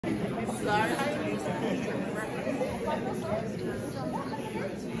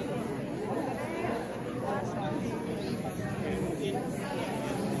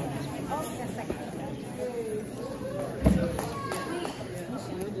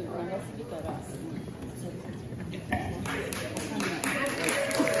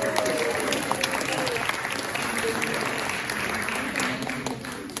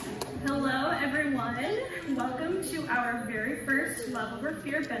Welcome to our very first Love Over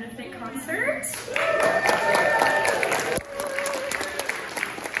Fear benefit concert.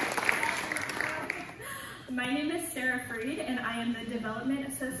 My name is Sara Fread, and I am the Development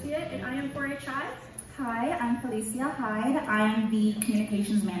Associate at IM4HI. Hi, I'm Felicia Hyde. I'm the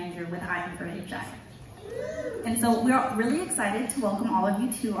Communications Manager with IM4HI. And so we're really excited to welcome all of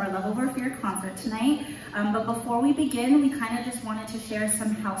you to our Love Over Fear concert tonight. But before we begin, we kind of just wanted to share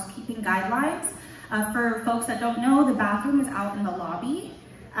some housekeeping guidelines. For folks that don't know, the bathroom is out in the lobby.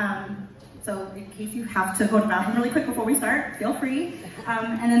 So in case you have to go to the bathroom really quick before we start, feel free.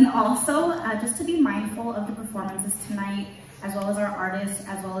 And then also, just to be mindful of the performances tonight, as well as our artists,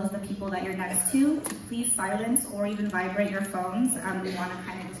 as well as the people that you're next to please silence or even vibrate your phones. We want to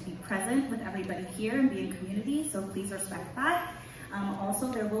kind of just be present with everybody here and be in community, so please respect that.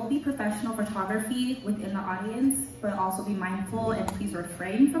 Also, there will be professional photography within the audience, but also be mindful and please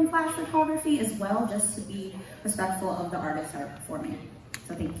refrain from flash photography as well, just to be respectful of the artists that are performing.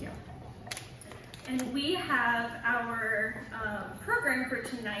 So thank you. And we have our program for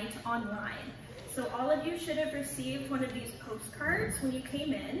tonight online. So all of you should have received one of these postcards when you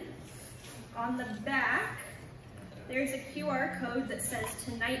came in. On the back, there's a QR code that says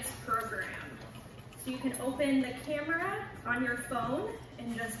tonight's program. So you can open the camera on your phone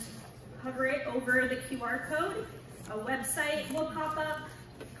and just hover it over the QR code. A website will pop up.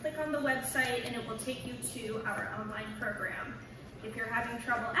 Click on the website and it will take you to our online program. If you're having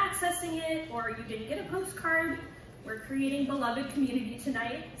trouble accessing it or you didn't get a postcard, we're creating beloved community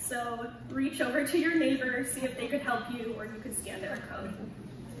tonight. So reach over to your neighbor, see if they could help you, or you could scan their code.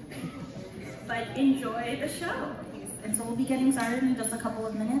 But enjoy the show. And so we'll be getting started in just a couple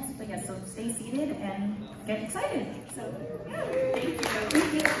of minutes, but yes, so stay seated and get excited. So, yeah. Thank you.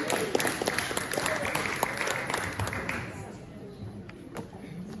 Thank you.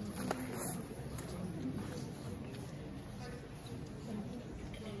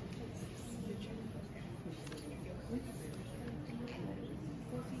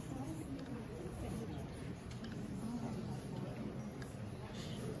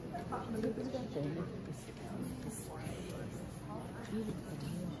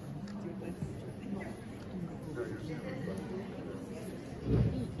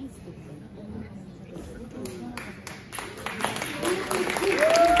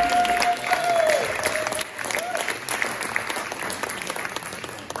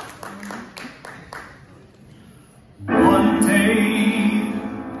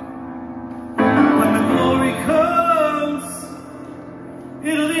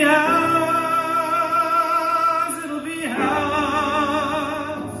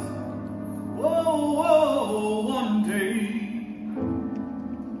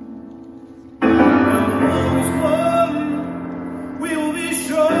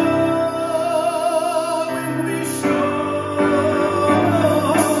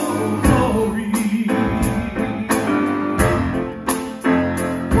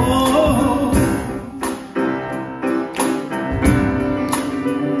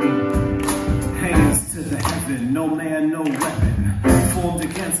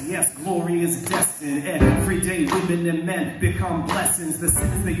 Become blessings. The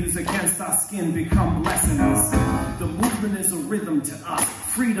sins they use against our skin become blessings. The movement is a rhythm to us.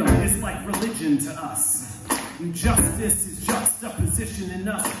 Freedom is like religion to us. And justice is juxtaposition in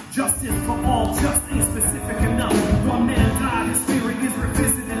us. Justice for all, just ain't specific enough. One man died, his spirit is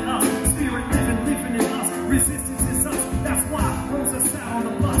revisiting us. Spirit living in us. Resistance is us. That's why Rosa sat on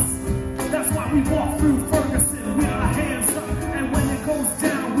the bus. That's why we walk through Ferguson with our hands up. And when it goes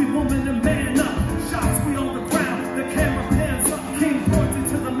down, we woman and man up. Shots we on the ground. The camera pans up. King pointed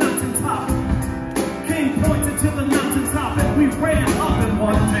to the mountaintop. King pointed to the mountaintop. And we ran up in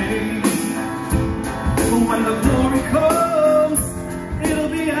one day. But when the glory comes, it'll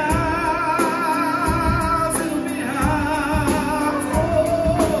be ours. It'll be ours. Oh,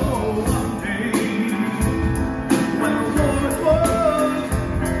 one day. When the Lord was,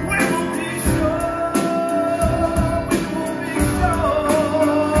 we will be sure. We will be sure.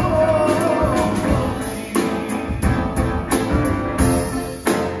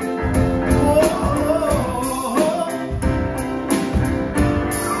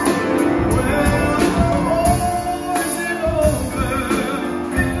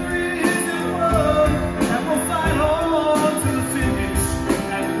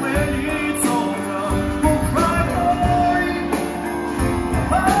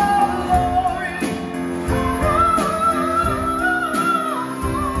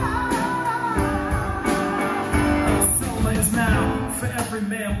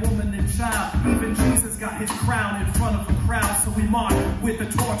 so we march with the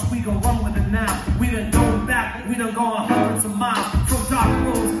torch, we gon' run with it now. We done gone back, we done gone hundreds of miles. From dark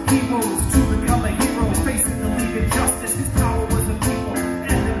roads, heroes, to become a hero. Facing the league of justice, his power was the people.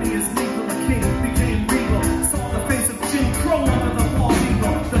 Enemy is legal, the king became regal. Saw the face of Jim Crow under the bald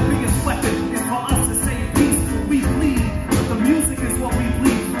eagle. The biggest weapon is for us to say peace. We bleed, but the music is what we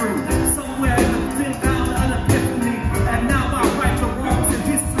bleed through. Somewhere in the thin found an epiphany, and now I right the wrongs in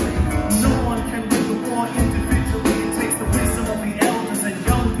history. No one can win the war individually. It takes the wisdom of the elders and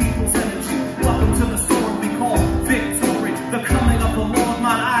young people's energy. Welcome to the story we call victory. The coming of the Lord,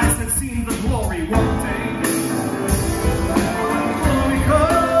 my eyes have seen the glory. One day.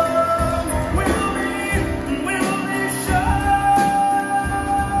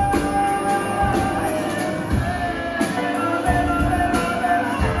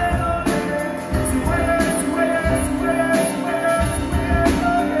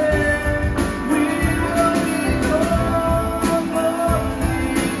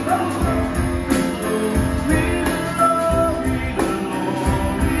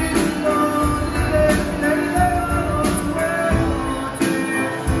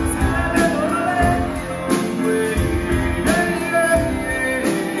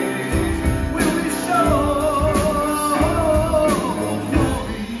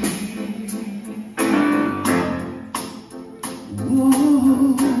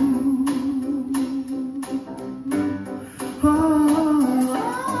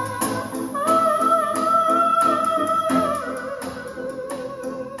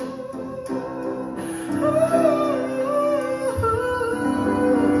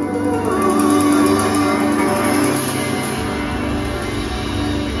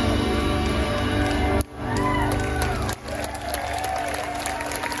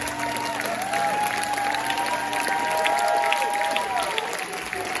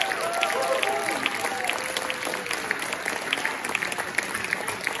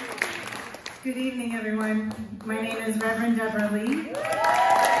 Good evening, everyone. My name is Reverend Deborah. And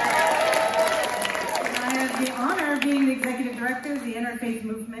I have the honor of being the Executive Director of the Interfaith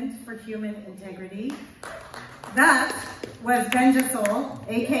Movement for Human Integrity. That was BenjaSoul,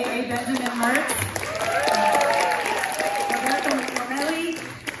 aka Benjamin Mertz. Lomeli.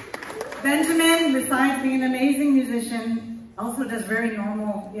 Benjamin, besides being an amazing musician, also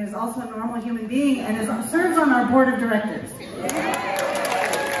is also a normal human being and serves on our board of directors.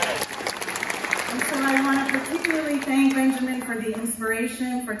 I want to particularly thank Benjamin for the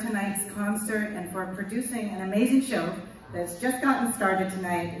inspiration for tonight's concert and for producing an amazing show that's just gotten started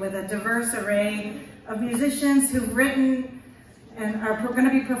tonight with a diverse array of musicians who've written and are going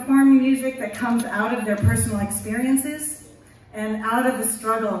to be performing music that comes out of their personal experiences and out of the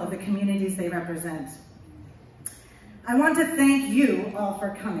struggle of the communities they represent. I want to thank you all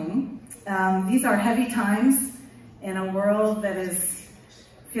for coming. These are heavy times in a world that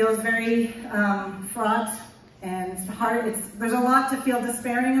feels very fraught and hard. There's a lot to feel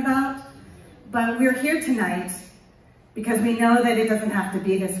despairing about, but we're here tonight because we know that it doesn't have to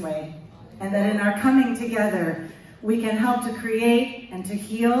be this way, and that in our coming together, we can help to create and to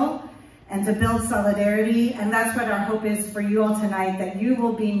heal and to build solidarity, and that's what our hope is for you all tonight, that you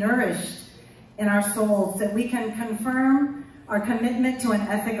will be nourished in our souls, that we can confirm our commitment to an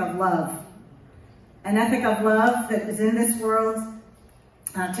ethic of love that is in this world,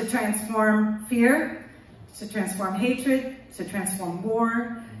 to transform fear, to transform hatred, to transform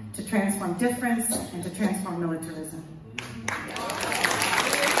war, to transform difference, and to transform militarism.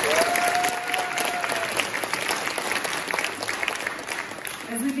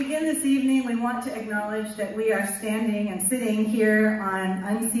 As we begin this evening, we want to acknowledge that we are standing and sitting here on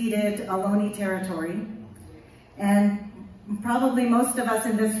unceded Ohlone territory, and probably most of us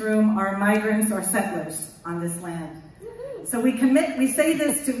in this room are migrants or settlers on this land. So we say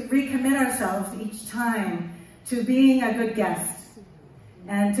this to recommit ourselves each time to being a good guest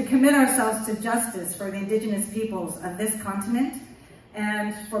and to commit ourselves to justice for the indigenous peoples of this continent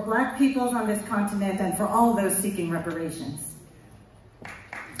and for Black peoples on this continent and for all those seeking reparations.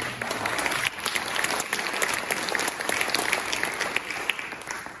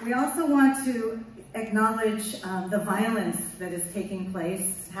 We also want to acknowledge the violence that is taking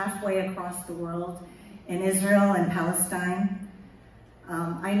place halfway across the world in Israel and Palestine.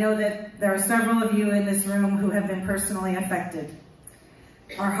 I know that there are several of you in this room who have been personally affected.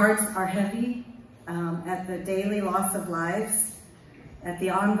 Our hearts are heavy at the daily loss of lives, at the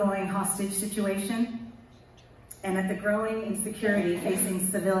ongoing hostage situation, and at the growing insecurity facing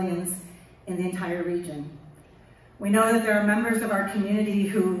civilians in the entire region. We know that there are members of our community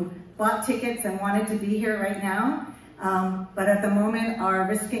who bought tickets and wanted to be here right now, but at the moment are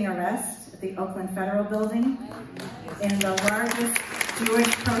risking arrest, the Oakland Federal Building in the largest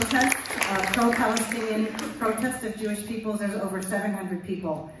Jewish protest, pro-Palestinian protest of Jewish people. There's over 700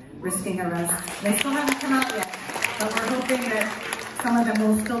 people risking arrest. They still haven't come out yet, but we're hoping that some of them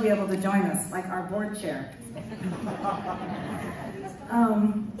will still be able to join us, like our board chair.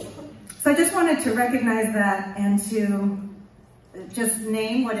 So I just wanted to recognize that and to just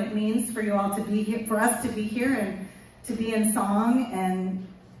name what it means for you all to be here, for us to be here and to be in song and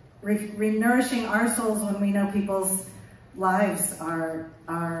re-nourishing our souls when we know people's lives are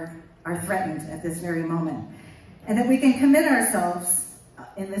threatened at this very moment. And that we can commit ourselves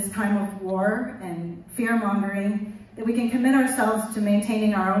in this time of war and fear-mongering, that we can commit ourselves to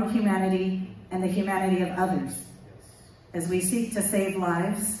maintaining our own humanity and the humanity of others as we seek to save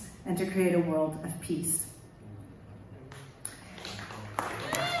lives and to create a world of peace.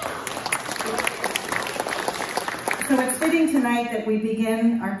 So it's fitting tonight that we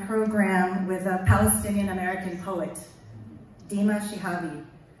begin our program with a Palestinian-American poet, Deema Shehabi,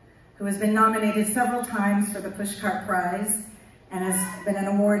 who has been nominated several times for the Pushcart Prize and has been an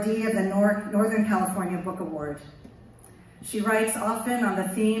awardee of the Northern California Book Award. She writes often on the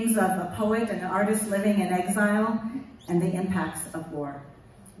themes of a poet and an artist living in exile and the impacts of war.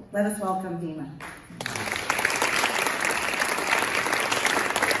 Let us welcome Deema.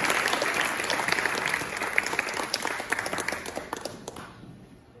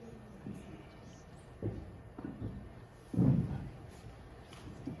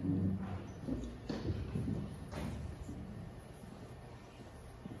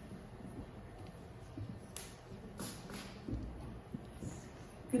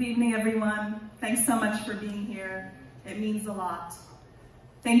 Good evening, everyone. Thanks so much for being here. It means a lot.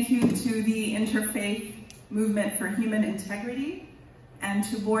 Thank you to the Interfaith Movement for Human Integrity and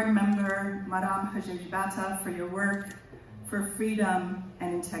to board member Madame Hajibata for your work for freedom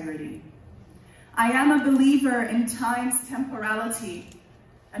and integrity. I am a believer in time's temporality,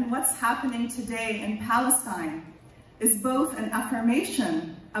 and what's happening today in Palestine is both an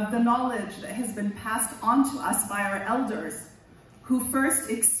affirmation of the knowledge that has been passed on to us by our elders who first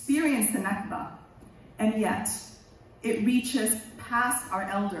experienced the Nakba, and yet it reaches past our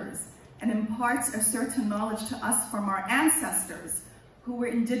elders and imparts a certain knowledge to us from our ancestors who were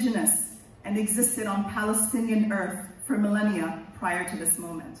indigenous and existed on Palestinian earth for millennia prior to this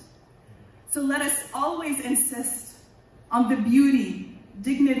moment. So let us always insist on the beauty,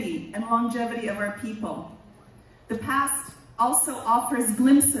 dignity, and longevity of our people. The past also offers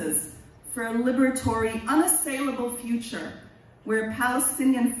glimpses for a liberatory, unassailable future where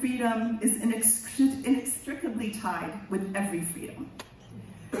Palestinian freedom is inextricably tied with every freedom.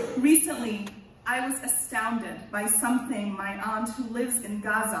 Recently, I was astounded by something my aunt who lives in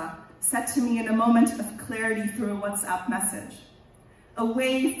Gaza said to me in a moment of clarity through a WhatsApp message,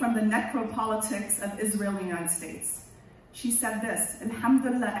 away from the necropolitics of Israel and the United States. She said this,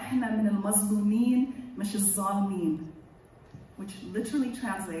 Alhamdulillah, ihna min al-mazlumin, mish al-zalimin, which literally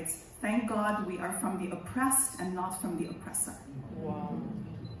translates, thank God we are from the oppressed and not from the oppressor. Wow.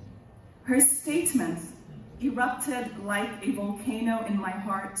 Her statement erupted like a volcano in my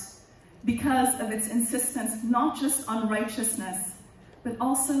heart because of its insistence not just on righteousness, but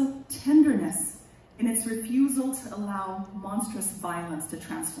also tenderness in its refusal to allow monstrous violence to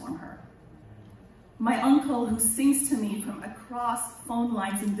transform her. My uncle, who sings to me from across phone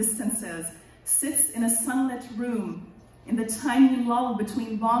lines and distances, sits in a sunlit room in the tiny lull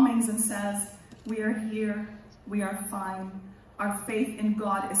between bombings and says, we are here, we are fine, our faith in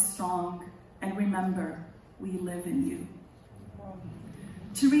God is strong, and remember, we live in you.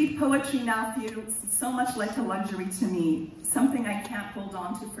 To read poetry now feels so much like a luxury to me, something I can't hold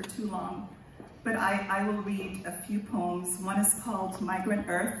on to for too long, but I will read a few poems. One is called Migrant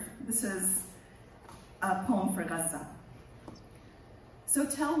Earth. This is a poem for Gaza. So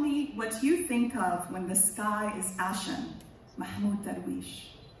tell me what you think of when the sky is ashen, Mahmoud Darwish.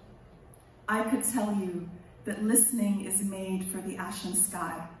 I could tell you that listening is made for the ashen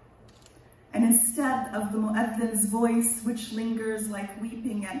sky. And instead of the mu'adhin's voice, which lingers like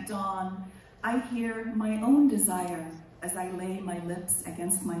weeping at dawn, I hear my own desire as I lay my lips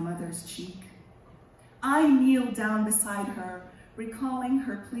against my mother's cheek. I kneel down beside her, recalling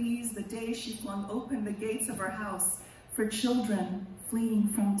her pleas the day she flung open the gates of her house for children fleeing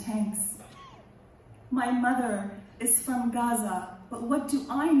from tanks. My mother is from Gaza, but what do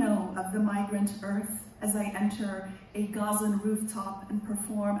I know of the migrant earth as I enter a Gazan rooftop and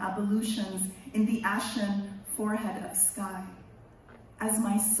perform ablutions in the ashen forehead of sky, as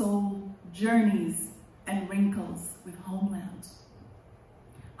my soul journeys and wrinkles with homeland?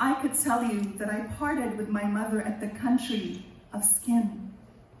 I could tell you that I parted with my mother at the country of skin,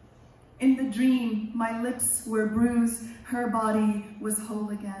 In the dream, my lips were bruised, her body was whole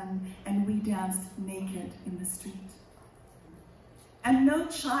again, and we danced naked in the street. And no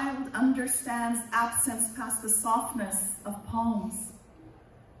child understands absence past the softness of palms,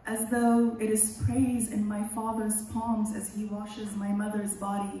 as though it is praise in my father's palms as he washes my mother's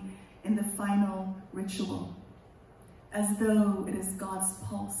body in the final ritual, as though it is God's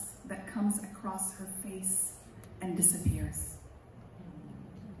pulse that comes across her face and disappears.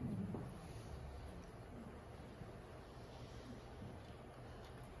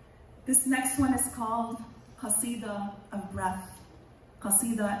 This next one is called Qasida of Breath.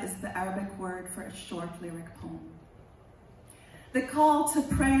 Qasida is the Arabic word for a short lyric poem. The call to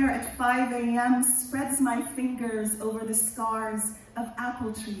prayer at 5 a.m. spreads my fingers over the scars of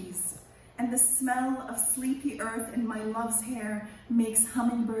apple trees, and the smell of sleepy earth in my love's hair makes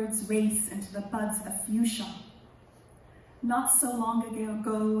hummingbirds race into the buds of fuchsia. Not so long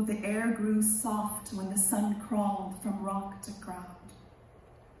ago, the air grew soft when the sun crawled from rock to ground.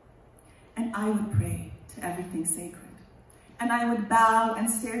 And I would pray to everything sacred. And I would bow and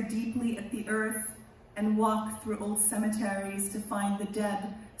stare deeply at the earth and walk through old cemeteries to find the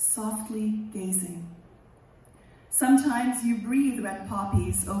dead softly gazing. Sometimes you breathe red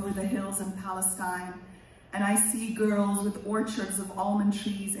poppies over the hills in Palestine, and I see girls with orchards of almond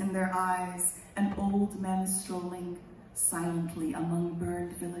trees in their eyes and old men strolling silently among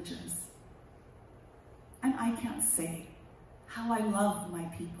burned villages. And I can't say how I love my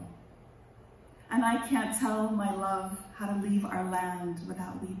people. And I can't tell my love how to leave our land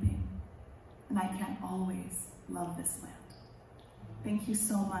without weeping. And I can't always love this land. Thank you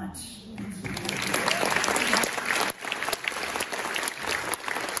so much.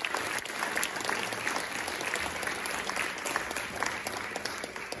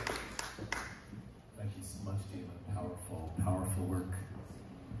 Thank you so much, Deema. Powerful, powerful work.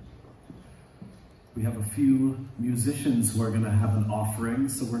 We have a few musicians who are going to have an offering,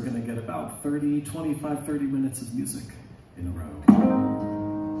 so we're going to get about 25, 30 minutes of music in a row.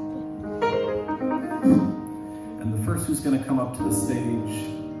 And the first who's going to come up to the stage,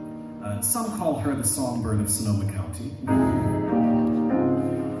 some call her the songbird of Sonoma County,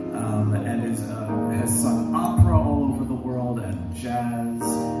 and has sung opera all over the world, and jazz,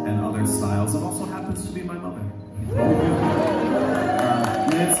 and other styles, and also happens to be my mother.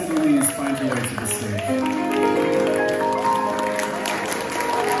 Louise, find your way to the stage.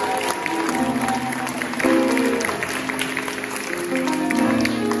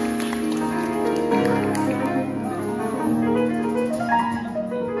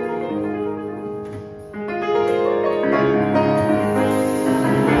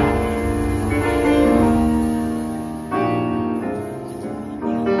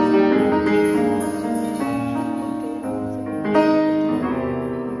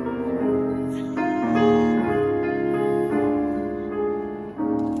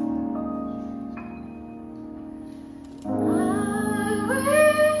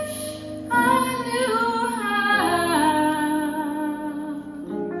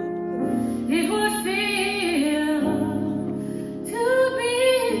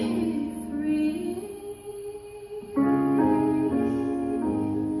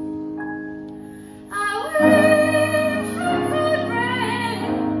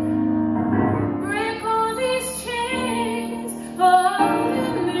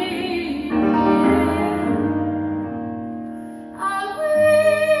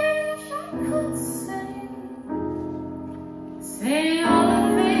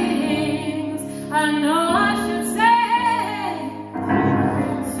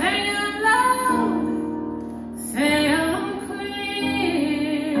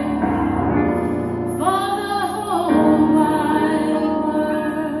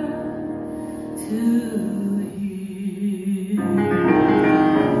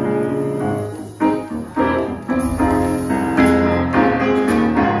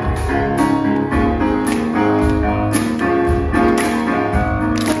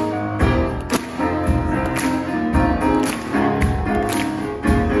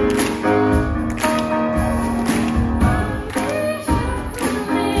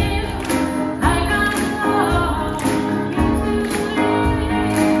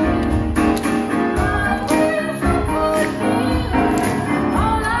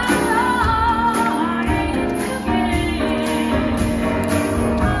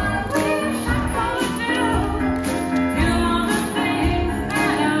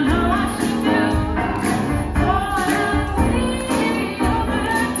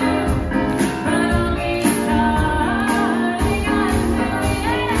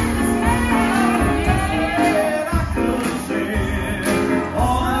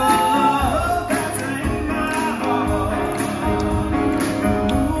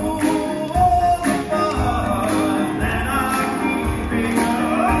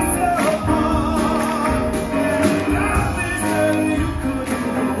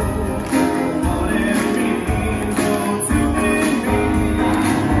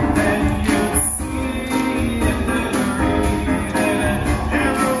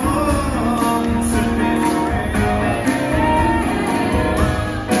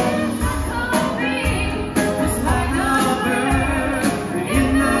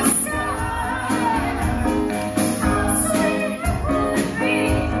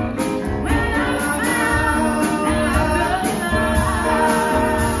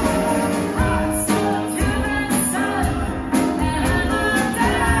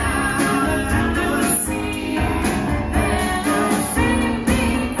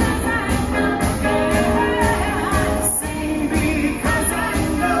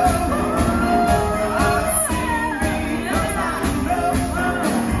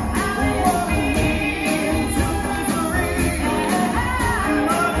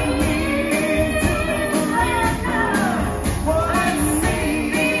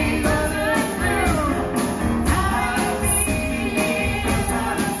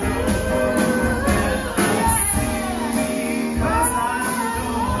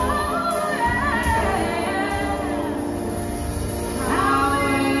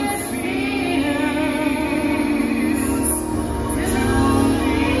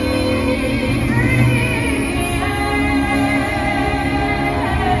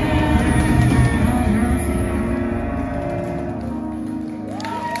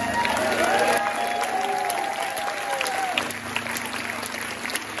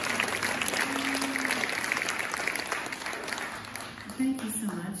 Thank you so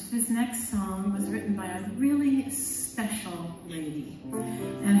much. This next song was written by a really special lady,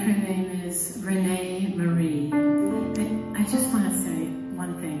 and her name is Renee Marie. And I just want to say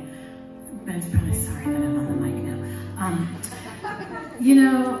one thing. Ben's probably sorry that I'm on the mic now. You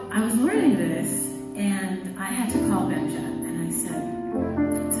know, I was learning this, and I had to call Benja, and I said,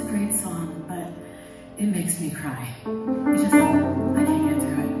 it's a great song, but it makes me cry. It just, I can't get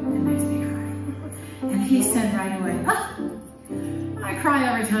through it. It makes me cry. And he said right away, I cry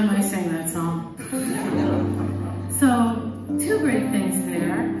every time I sing that song. So, two great things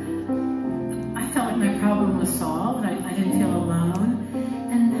there. I felt like my problem was solved. I didn't feel alone.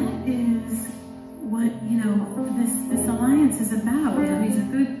 And that is what, you know, this alliance is about. You know, he's a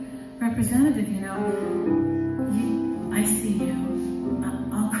good representative, you know. I see you.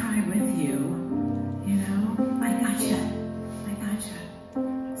 I'll cry with you. You know, I gotcha.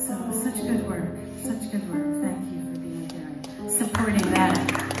 So, such good work. Such good work. Thank you for being here and supporting that.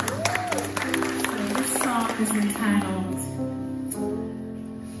 So this song is entitled,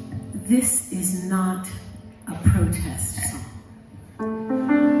 This Is Not a Protest Song.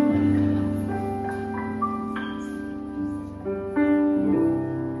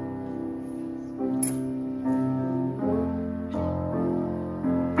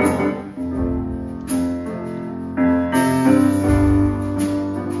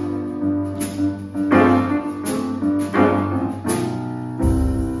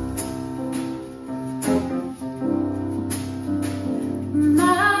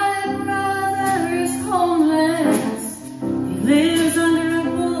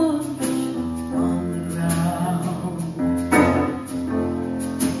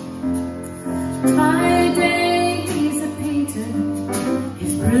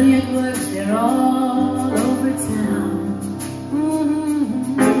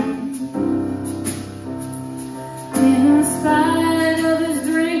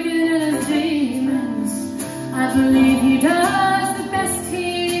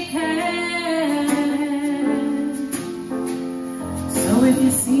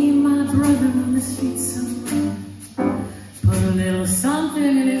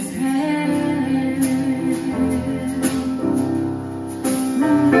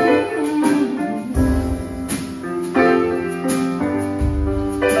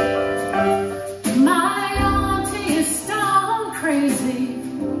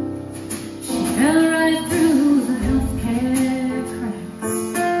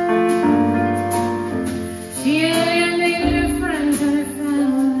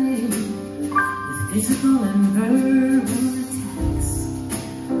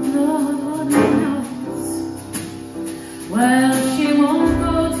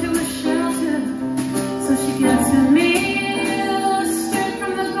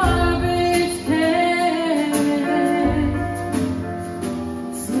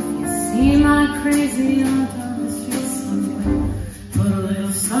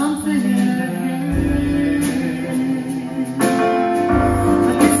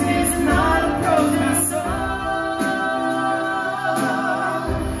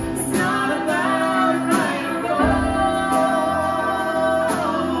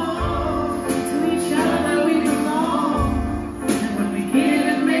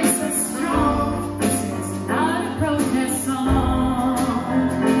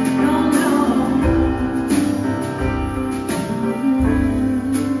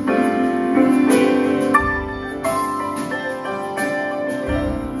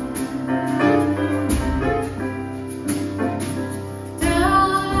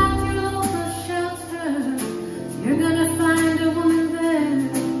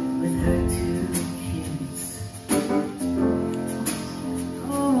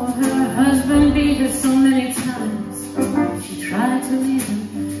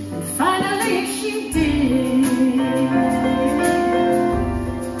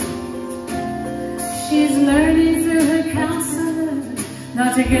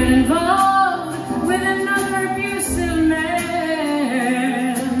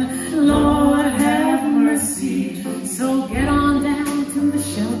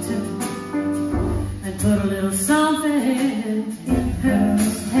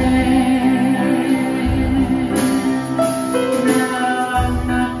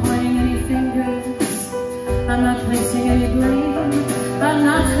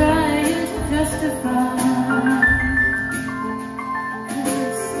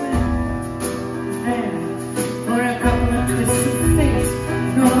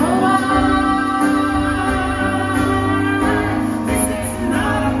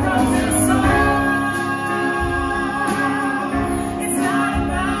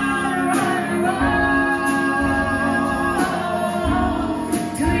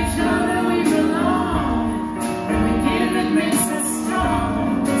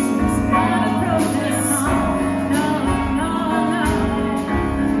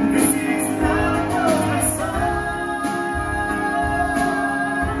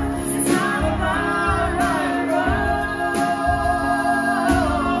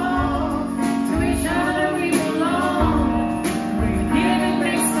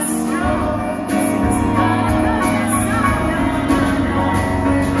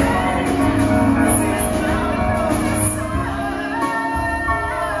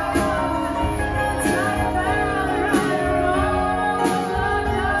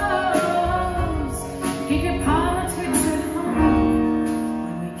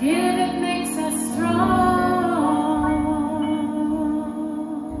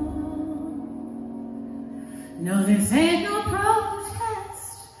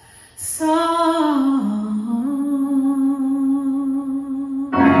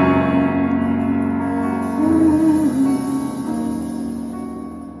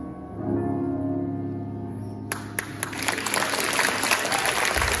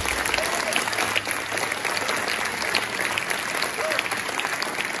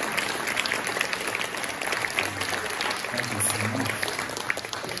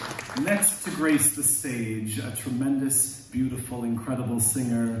 grace the stage, a tremendous, beautiful, incredible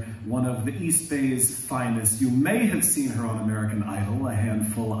singer, one of the East Bay's finest. You may have seen her on American Idol a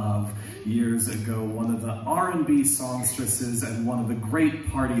handful of years ago, one of the R&B songstresses and one of the great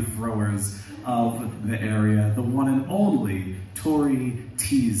party throwers of the area, the one and only Tory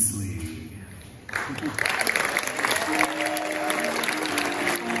Teasley.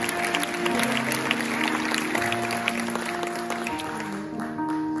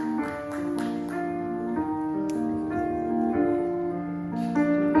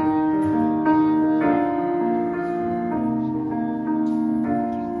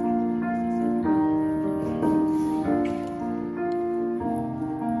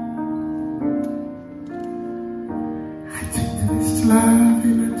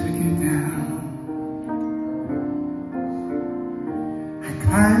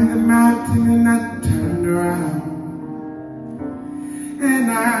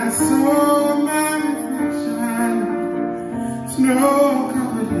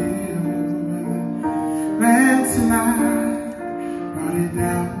 Landslide brought it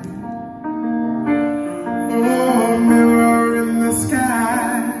down. Oh, mirror in the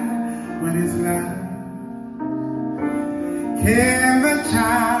sky, what is love? Can the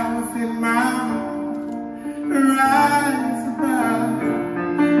child within my heart rise above?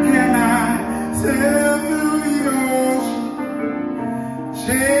 Can I sail through the ocean,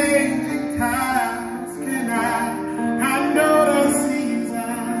 changing tides? Can I know the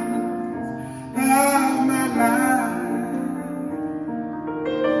seasons of my life?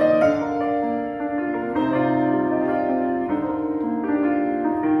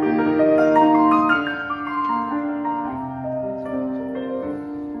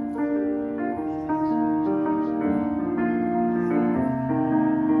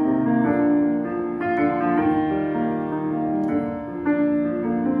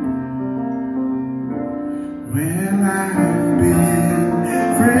 Well, I've been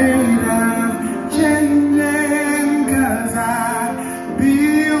afraid of changing, 'cause I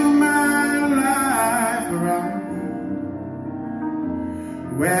build my life around you.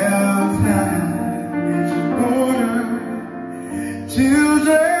 Well, time is older,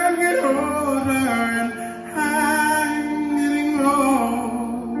 children get older, and I'm getting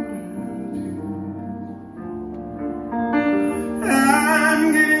older too. I'm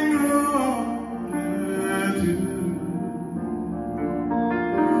getting older too.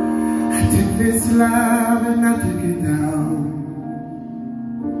 I took this love and I took it down.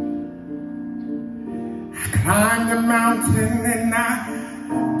 I climbed the mountain and I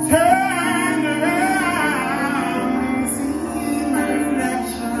turned around, see my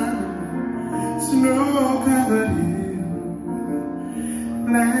reflection, snow-covered hill,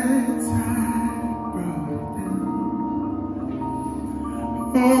 landslide brought down.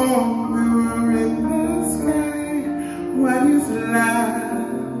 Oh, mirror in the sky, what is love?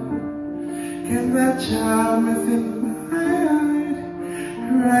 Can that child within my heart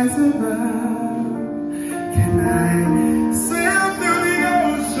rise above? Can I sail through the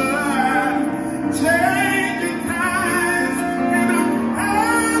ocean, changing tides? Can I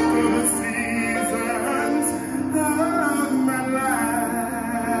handle the seasons of my life?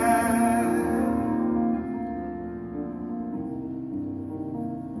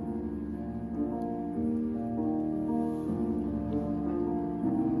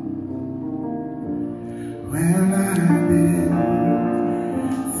 Well, I've been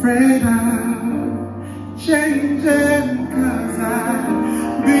afraid of changing, 'cause I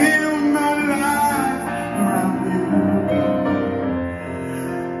build my life around you.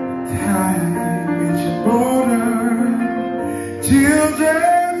 Time is older,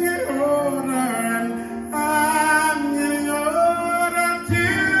 children get older, and I'm getting older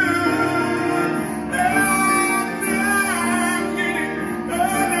too. And I'm getting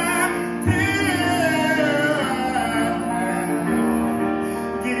older too.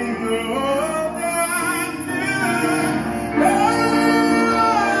 Getting older too.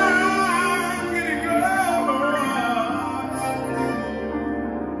 I'm getting older too.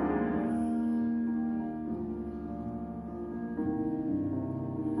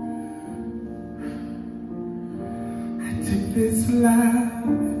 I took this life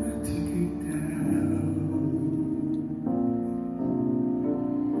and I took it down.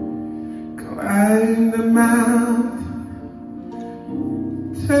 Climbed the mountain,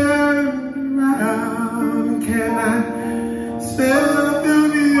 turned around. Can I sail through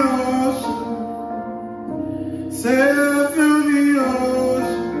the ocean? Sail through the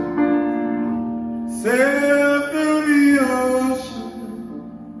ocean. Sail through the ocean.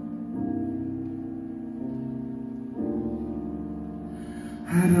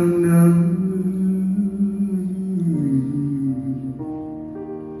 I don't know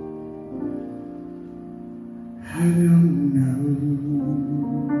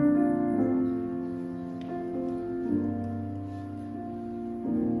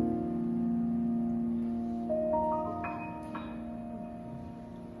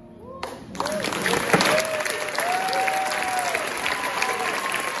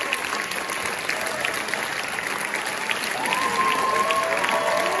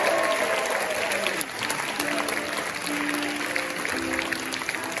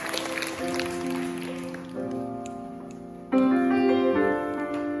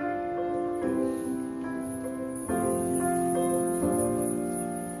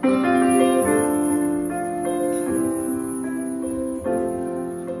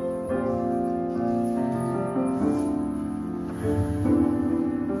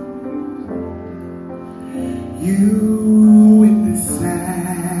You with the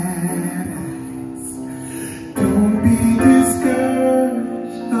sad eyes. Don't be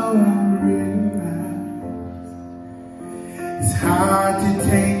discouraged, though I realize it's hard to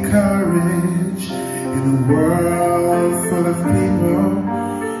take courage in a world full of people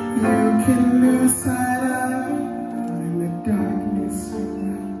you can lose sight of in the darkness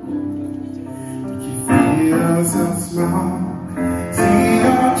around. You feel so small. See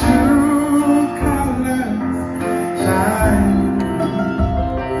your true colors shine.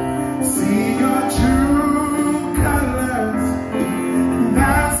 See your true colors.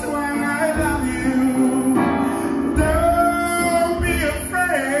 That's why I love you. Don't be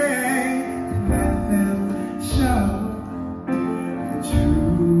afraid to let them show your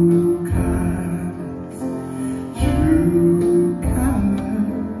true colors. True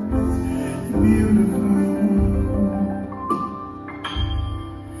colors. Beautiful.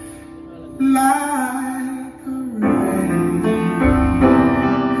 Like a rain.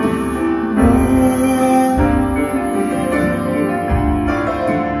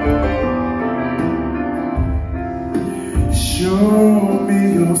 Show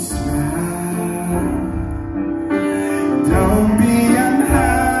me your smile. Don't be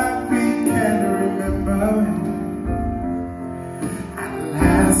unhappy, can't remember it. At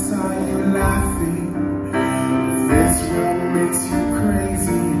last saw you laughing. If this world makes you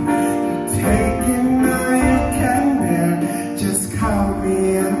crazy, taking all you can bear, just call me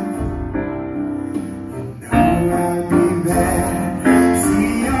up. You know I'll be there.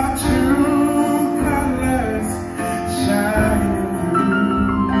 See your true colors shining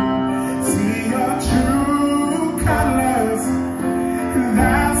through. See your true colors.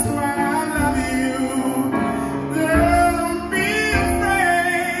 That's why I love you. Don't be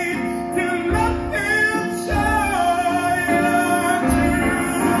afraid to let them show your true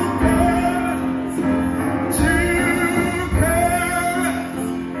colors. True colors.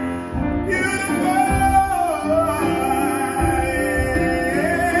 Beautiful.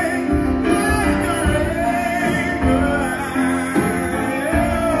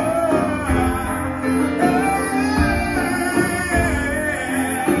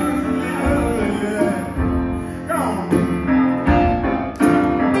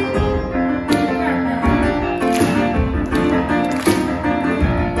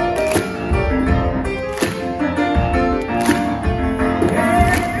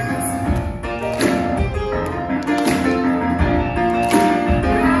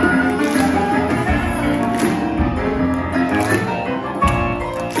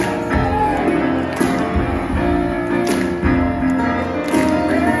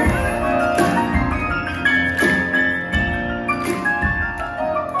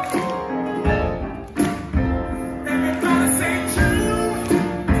 Everybody say true.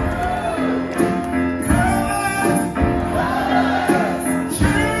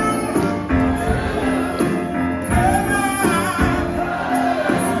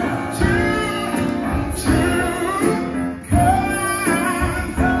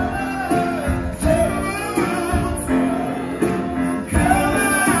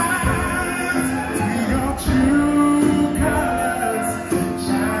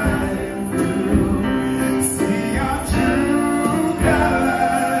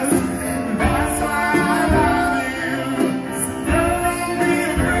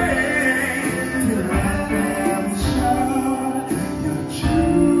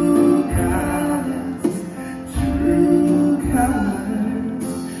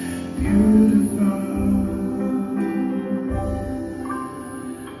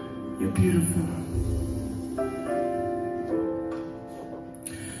 You're beautiful.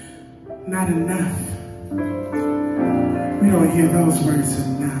 Not enough. We don't hear those words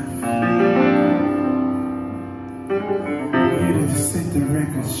enough. We're here to set the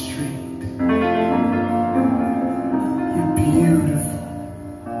record straight. You're beautiful.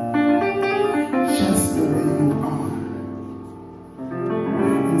 Just the way you are.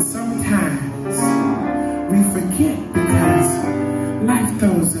 And sometimes we forget because life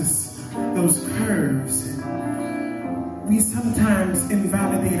throws us those curves. And we sometimes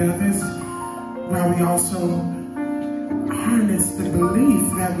invalidate others while we also harness the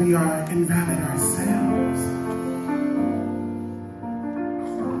belief that we are invalid ourselves.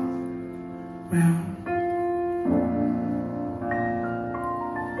 Well,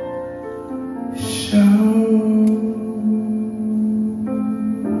 show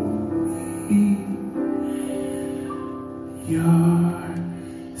me your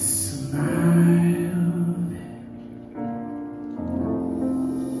smile.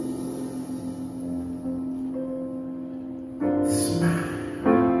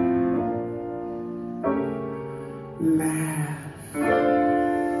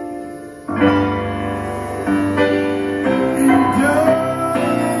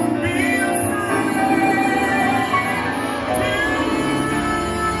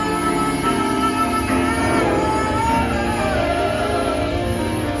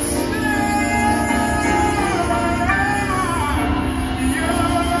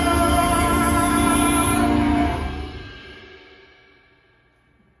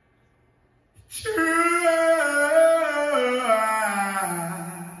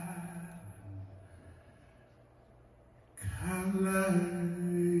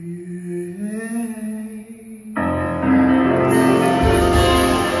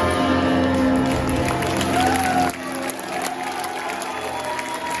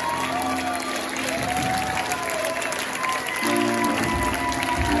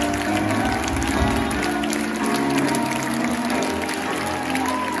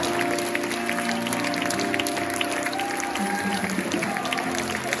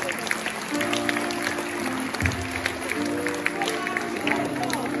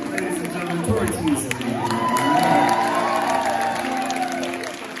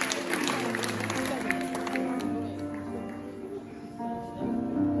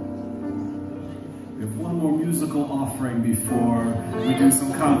 Before we do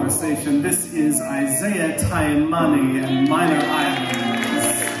some conversation, this is Aisea, Taimani, and Minor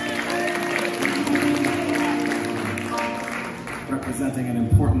Islands, representing an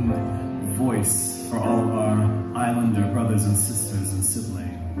important voice for all of our Islander brothers and sisters and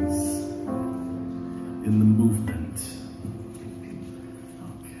siblings in the movement.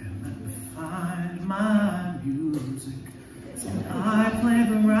 Okay, let me find my music so I play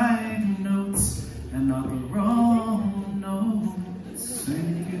the right notes and not the wrong.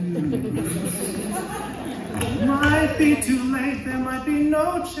 It might be too late, there might be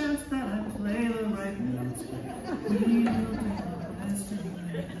no chance that I play the right notes. We will do our best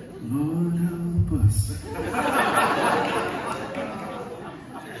tonight. Lord help us.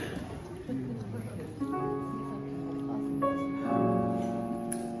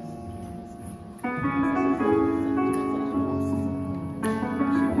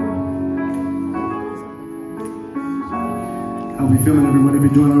 How we feeling, everyone? If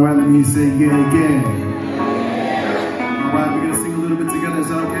you're doing all right, let me say yeah, yeah. All right, we're gonna sing a little bit together. Is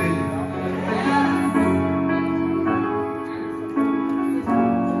that okay?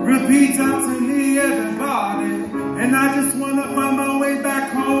 Repeat after me, everybody. And I just wanna find my way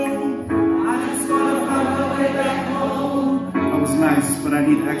back home. I just wanna find my way back home. That was nice, but I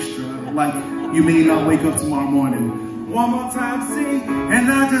need extra. Like, you may not wake up tomorrow morning. One more time, sing.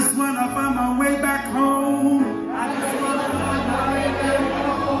 And I just wanna find my way back home. I just wanna find my way back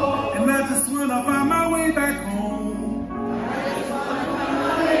home. And I just wanna find my way back home. I just wanna find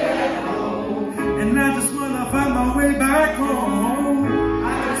my way back home. And I just wanna find my way back home. I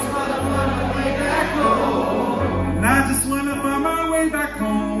just wanna find my way back home. And I just wanna find my way back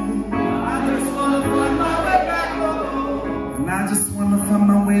home. I just wanna find my way back home. And I just wanna find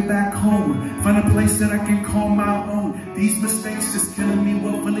my way back home. Find a place that I can call my own. These mistakes just killing me,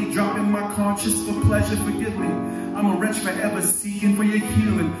 willfully dropping my conscience for pleasure. Forgive me. I'm a wretch forever seeking for your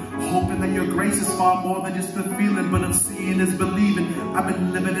healing, hoping that your grace is far more than just a feeling, but if seeing is believing. I've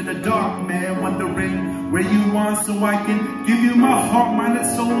been living in the dark, man, wondering where you are so I can give you my heart, mind and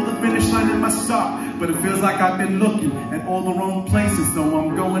soul, the finish line in my start. But it feels like I've been looking at all the wrong places, so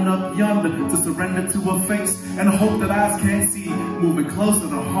I'm going up yonder to surrender to a face and hope that eyes can't see. Moving closer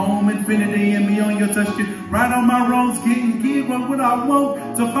to home, infinity and beyond your touch. Get right on my wrongs, getting geared, run what I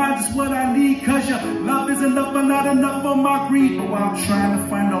want to find just what I need. Cause your love is enough, but not enough for my greed. But while I'm trying to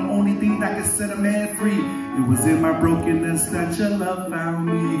find the only thing that can set a man free, it was in my brokenness that your love found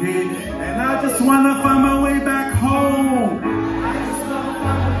me here. And I just wanna find my way back home. I just wanna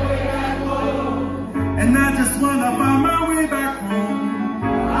find my way back home. And I just wanna find my way back home.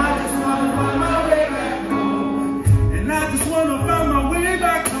 I just wanna find my way back home. And I just wanna find my way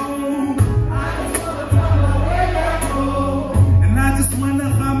back home. I just wanna find my way back home. And I just wanna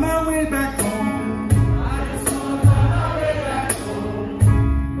find my way back home. I just wanna find my way back home.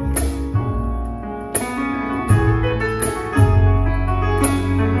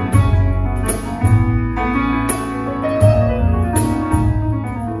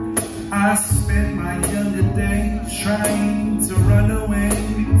 I spent my younger days trying to run away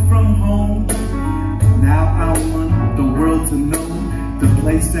from home. Now I want the world to know the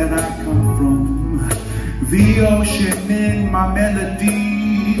place that I come from. The ocean in my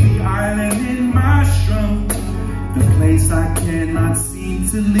melody, the island in my strum, the place I cannot seem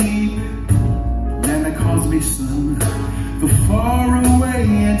to leave, land that calls me son. The far away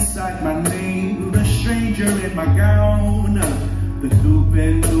inside my name, the stranger in my gown, the loop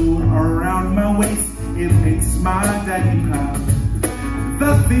and loop around my waist, it makes my daddy proud.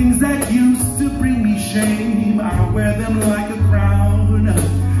 The things that used to bring me shame, I wear them like a crown.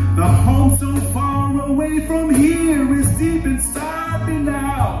 The home so far away from here is deep inside me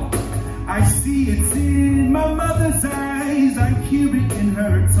now. I see it in my mother's eyes, I hear it in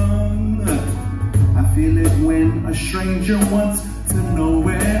her tongue. I feel it when a stranger wants to know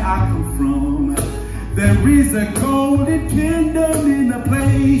where I come from. There is a golden kingdom in a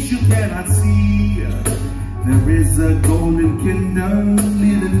place you cannot see. There is a golden kingdom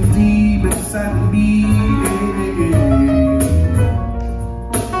living deep inside of me.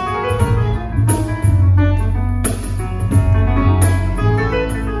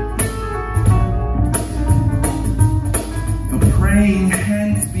 The praying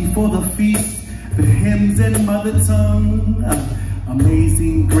hands before the feast, the hymns in mother tongue.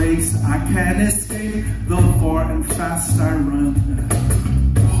 Amazing grace, I can't escape, though far and fast I run.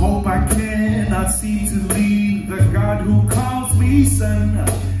 Hope I cannot seem to leave the God who calls me son.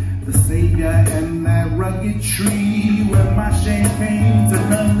 The Savior and that rugged tree where my shame came to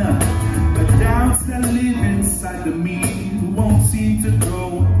none. The doubts that live inside of me won't seem to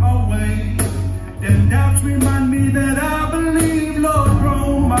go away. And doubts remind me that I believe, Lord,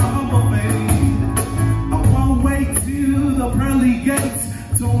 grow my humble faith. I won't wait till the pearly gates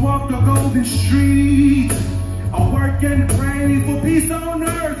to walk the golden street. I'll work and pray for peace on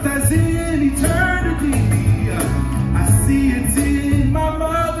earth as in eternity. I see it in my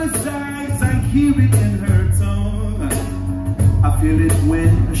mother's eyes, I hear it in her tongue. I feel it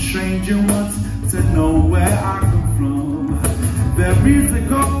when a stranger wants to know where I come from. There is a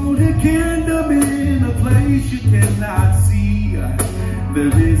golden kingdom in a place you cannot see.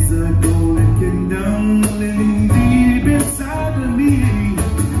 There is a golden kingdom living deep inside of me.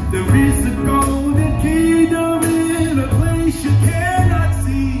 There is a golden kingdom in a place you cannot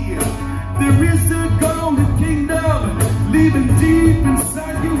see. There is a golden kingdom living deep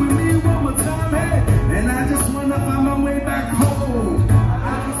inside you and me. One more time, hey. And I just wanna find my way back home.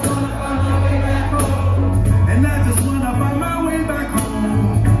 I just wanna find my way back home. And I just wanna find my way back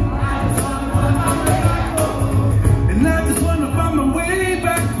home. I just wanna find my way back home. And I just wanna find my way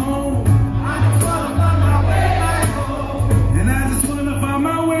back home. I just wanna find my way back home. And I just wanna find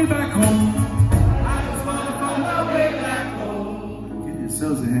my way back home. Give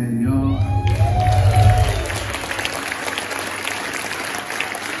yourselves a hand, y'all.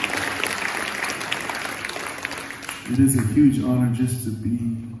 It is a huge honor just to be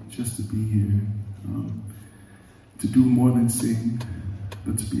here, to do more than sing,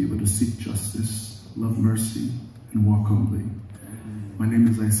 but to be able to seek justice, love mercy, and walk humbly. My name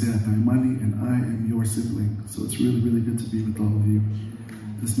is Aisea, Taimani, and I am your sibling, so it's really, really good to be with all of you.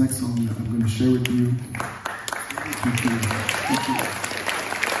 This next song that I'm going to share with you. Thank you. Thank you.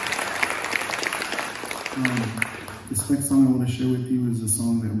 This next song I want to share with you is a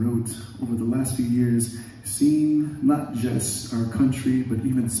song that I wrote over the last few years, seeing not just our country, but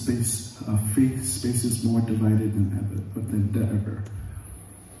even faith spaces more divided than ever.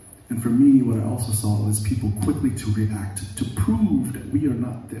 And for me, what I also saw is people quickly to react, to prove that we are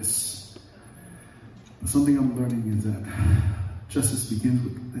not this. But something I'm learning is that justice begins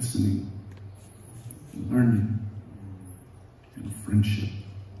with listening, learning, and friendship.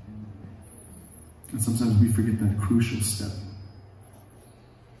 And sometimes we forget that crucial step.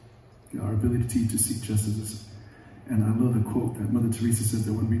 Our ability to seek justice. And I love the quote that Mother Teresa says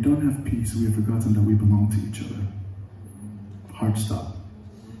that when we don't have peace, we have forgotten that we belong to each other. Hard stop.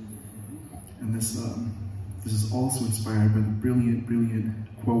 And this is also inspired by the brilliant, brilliant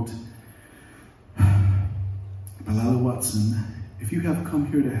quote by Lala Watson. If you have come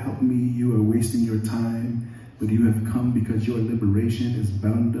here to help me, you are wasting your time, but you have come because your liberation is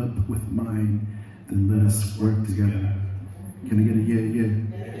bound up with mine, then let us work together. Can I get a yeah, yeah?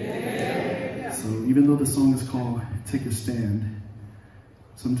 Yeah. So even though the song is called Take a Stand,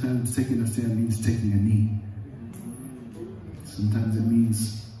 sometimes taking a stand means taking a knee. Sometimes it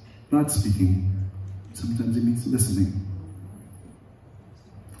means not speaking. Sometimes it means listening.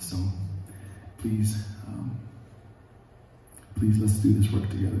 So please, please let's do this work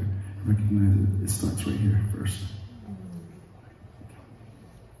together. Recognize it starts right here first.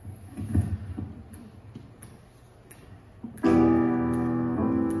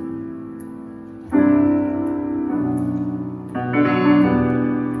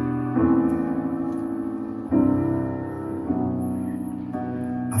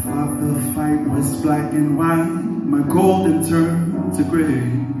 Black and white, my golden turned to gray.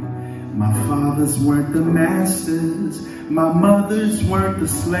 My fathers weren't the masters, my mothers weren't the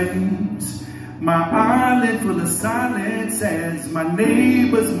slaves. My eyelid full of silence as my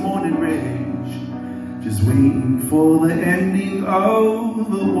neighbors mourn and rage. Just waiting for the ending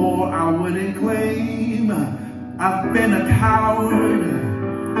of the war I wouldn't claim. I've been a coward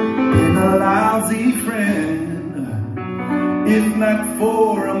and a lousy friend. If not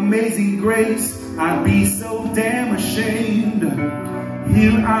for amazing grace, I'd be so damn ashamed.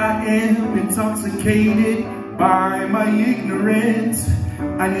 Here I am, intoxicated by my ignorance.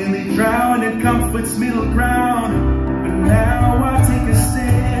 I nearly drowned in comfort's middle ground, but now I take a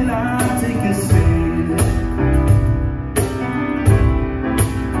stand, I take a stand.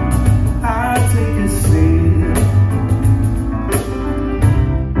 I take a stand.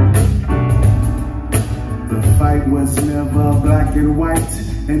 The fight was never black and white,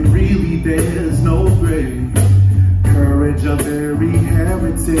 and really there's no gray. Courage, a very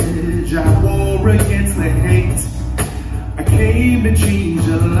heritage. I war against the hate. I came to change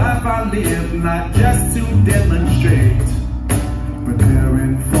the life I live, not just to demonstrate.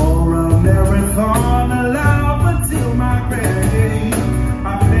 Preparing for a marathon, alive until my grave.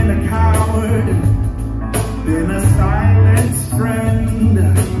 I've been a coward, been a silent friend.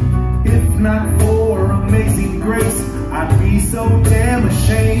 If not for amazing grace, I'd be so damn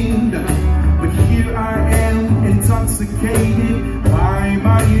ashamed. But here I am, intoxicated by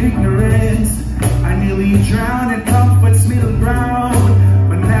my ignorance. I nearly drowned in comfort's middle ground,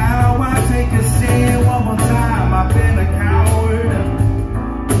 but now I take a stand one more time. I've been a coward,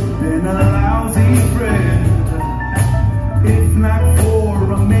 been a lousy friend. If not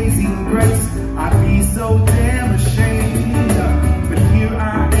for amazing grace, I'd be so damn ashamed. But here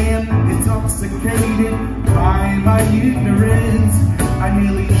I am, intoxicated by my ignorance. I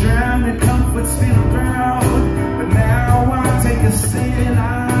nearly drowned in comfort's middle ground, but now I take a stand,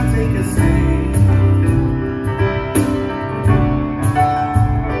 I take a stand.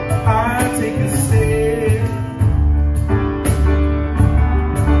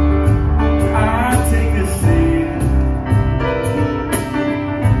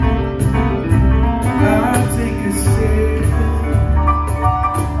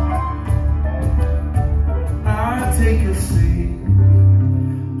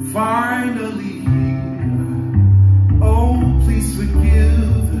 Finally here, oh please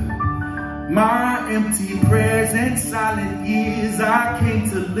forgive my empty prayers and silent ears. I came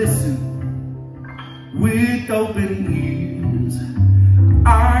to listen with open ears.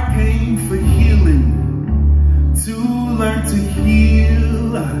 I came for healing, to learn to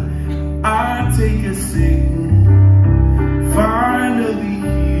heal. I take a stand, finally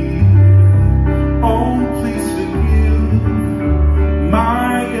here, oh please forgive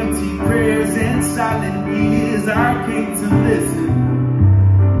my empty prayers and silent ears. I came to listen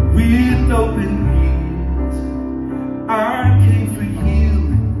with open ears. I came for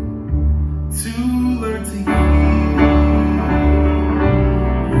healing, to learn to heal.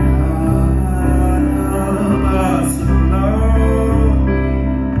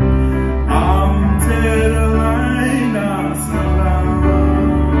 I'm dead alive,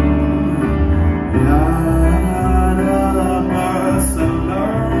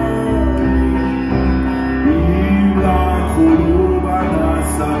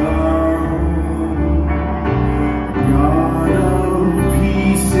 God of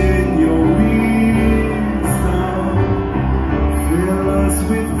peace in your wisdom, fill us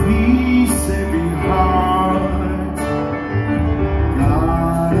with peace every heart.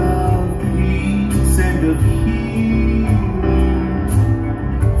 God of peace and of healing,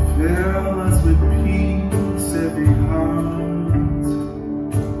 fill us with peace every heart.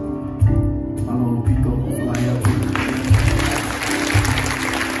 Hello, people, fly up.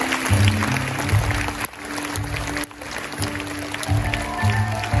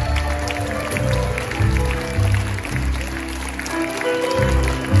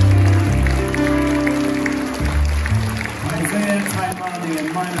 Aisea, Taimani, and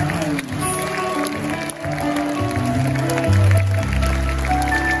minor islands.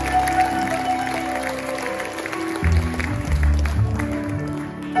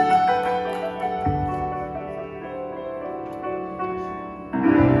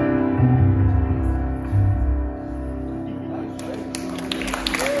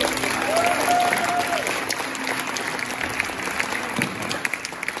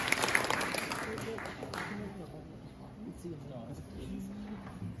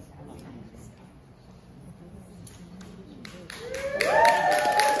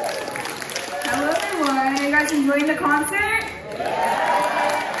 Enjoying the concert?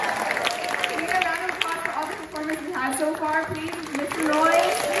 Can we get a round of applause for all the performances we had so far, please? Mr.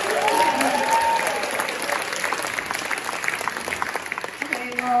 Noise. Okay,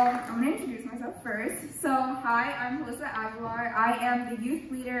 well, I'm going to introduce myself first. So, hi, I'm Hulissa Aguilar. I am the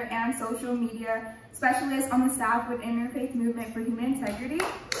youth leader and social media specialist on the staff with Interfaith Movement for Human Integrity.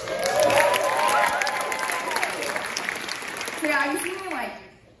 So yeah, you see me like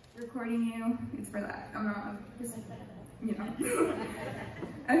recording you, it's for that. I'm not just, you know.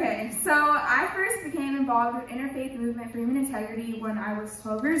 Okay, so I first became involved with Interfaith Movement for Human Integrity when I was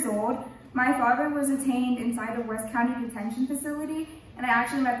 12 years old. my father was detained inside a West County detention facility, and I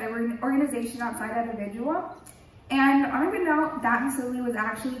actually met the organization outside that individual. And on a good note, that facility was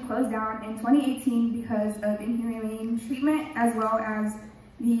actually closed down in 2018 because of inhumane treatment, as well as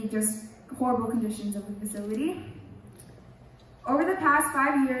the just horrible conditions of the facility. Over the past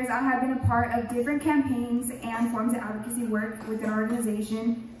 5 years, I have been a part of different campaigns and forms of advocacy work within our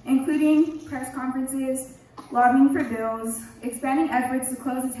organization, including press conferences, lobbying for bills, expanding efforts to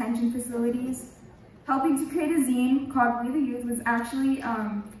close detention facilities, helping to create a zine called We the Youth, was actually,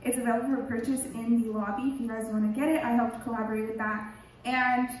 it's available for purchase in the lobby if you guys want to get it. I helped collaborate with that.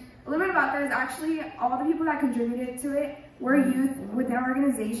 And a little bit about that is actually all the people that contributed to it were youth within our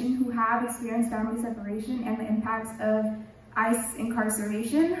organization who have experienced family separation and the impacts of ICE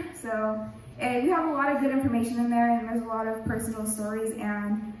incarceration. So we have a lot of good information in there, and there's a lot of personal stories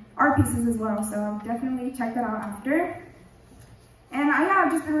and art pieces as well. So definitely check that out after. And I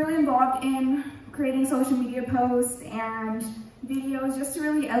have just been really involved in creating social media posts and videos just to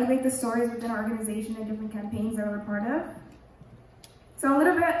really elevate the stories within our organization and different campaigns that we're a part of. So a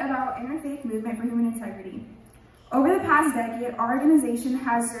little bit about Interfaith Movement for Human Integrity. Over the past decade, our organization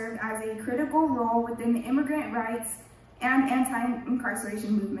has served as a critical role within the immigrant rights and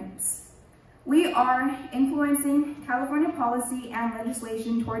anti-incarceration movements. We are influencing California policy and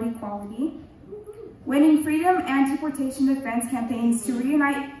legislation toward equality, winning freedom and deportation defense campaigns to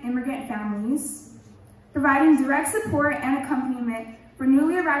reunite immigrant families, providing direct support and accompaniment for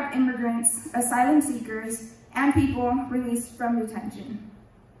newly arrived immigrants, asylum seekers, and people released from detention.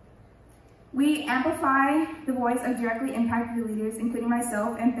 We amplify the voice of directly impacted leaders, including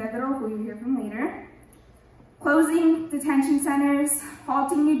myself and Pedro, who you'll hear from later, closing detention centers,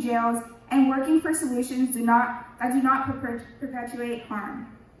 halting new jails, and working for solutions that do not perpetuate harm.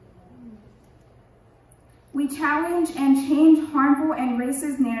 We challenge and change harmful and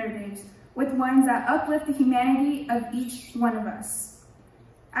racist narratives with ones that uplift the humanity of each one of us.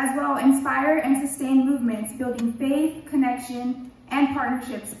 As well, inspire and sustain movements, building faith, connection, and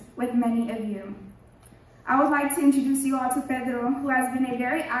partnerships with many of you. I would like to introduce you all to Pedro, who has been a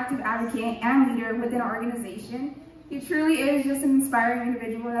very active advocate and leader within our organization. He truly is just an inspiring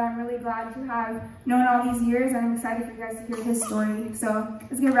individual that I'm really glad to have known all these years, and I'm excited for you guys to hear his story. So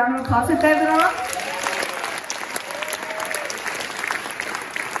let's give a round of applause for Pedro.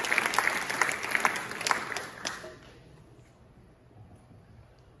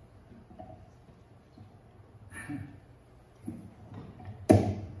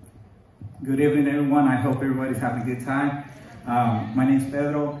 Good evening, everyone. I hope everybody's having a good time. My name is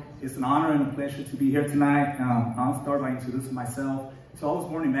Pedro. It's an honor and a pleasure to be here tonight. I'll start by introducing myself. So I was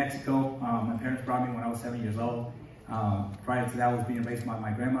born in Mexico. My parents brought me when I was 7 years old. Prior to that, I was being raised by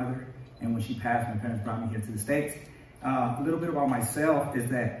my grandmother. And when she passed, my parents brought me here to the States. A little bit about myself is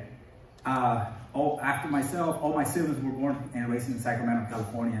that after myself, all my siblings were born and raised in Sacramento,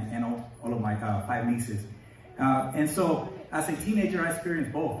 California, and all of my 5 nieces. And so as a teenager, I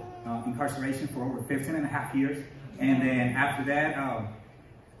experienced both. Incarceration for over 15.5 years. And then after that,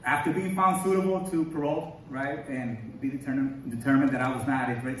 after being found suitable to parole, right, and be determined that I was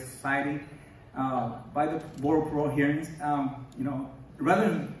not a great society by the Board of Parole hearings, you know, rather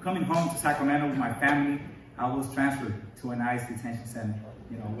than coming home to Sacramento with my family, I was transferred to an ICE detention center.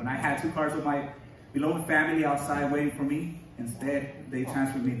 You know, when I had 2 cars with my beloved family outside waiting for me, instead they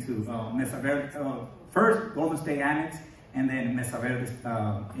transferred me to Mesa Verde, first Golden State Annex, and then Mesa Verde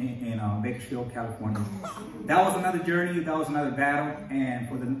in Bakersfield, California. That was another journey, that was another battle, and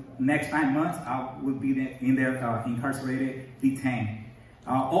for the next 9 months, I would be in there incarcerated, detained.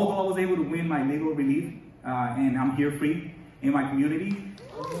 Although I was able to win my legal relief, and I'm here free in my community.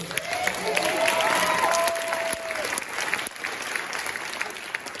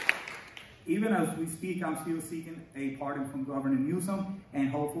 Even as we speak, I'm still seeking a pardon from Governor Newsom, and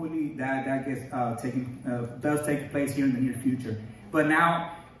hopefully that gets does take place here in the near future. But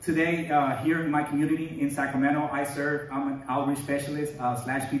now, today, here in my community in Sacramento, I'm an outreach specialist /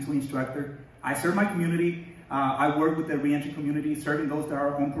 P2 instructor. I serve my community. I work with the reentry community, serving those that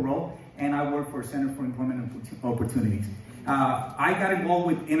are on parole, and I work for Center for Employment Opportunities. I got involved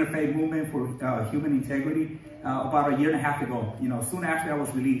with Interfaith Movement for Human Integrity about 1.5 years ago. You know, soon after I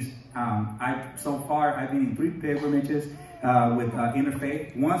was released. So far, I've been in 3 pilgrimages with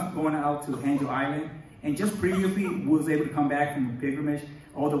Interfaith. Once going out to Angel Island, and just previously was able to come back from a pilgrimage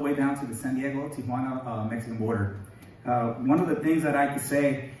all the way down to the San Diego, Tijuana, Mexican border. One of the things that I could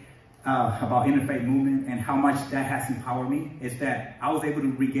say about Interfaith Movement and how much that has empowered me is that I was able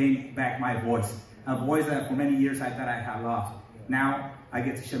to regain back my voice. A voice that for many years I thought I had lost. Now I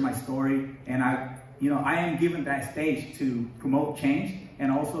get to share my story, and I am given that stage to promote change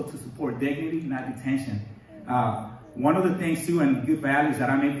and also to support dignity, not detention. One of the things too, and good values that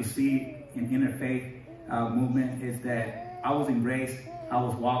I'm able to see in interfaith movement is that I was embraced, I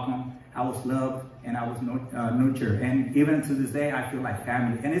was welcomed, I was loved, and I was nurtured. And even to this day, I feel like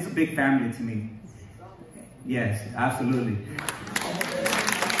family. And it's a big family to me. Yes, absolutely.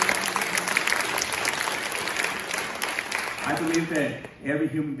 I believe that every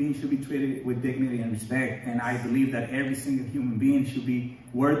human being should be treated with dignity and respect. And I believe that every single human being should be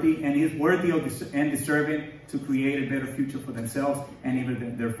worthy and is worthy of and deserving to create a better future for themselves and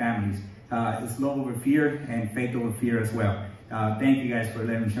even their families. It's love over fear and faith over fear as well. Thank you guys for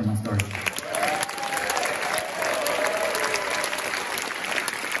letting me share my story.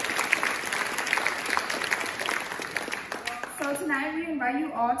 So tonight we invite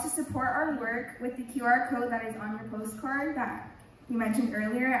you all to support our work with the QR code that is on your postcard that we mentioned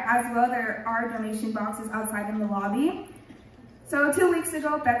earlier. As well, there are donation boxes outside in the lobby. So 2 weeks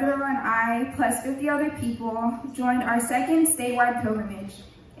ago, Pedro and I, plus 50 other people, joined our second statewide pilgrimage,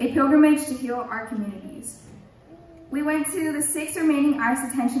 a pilgrimage to heal our communities. We went to the 6 remaining ICE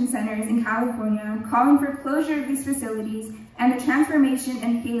detention centers in California, calling for closure of these facilities and the transformation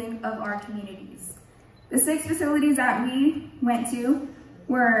and healing of our communities. The 6 facilities that we went to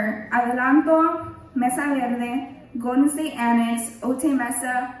were Adelanto, Mesa Verde, Golden State Annex, Ote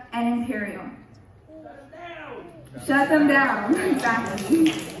Mesa, and Imperial. Shut them down,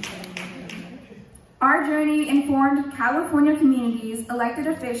 exactly. Our journey informed California communities, elected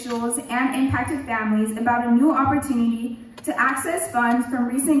officials, and impacted families about a new opportunity to access funds from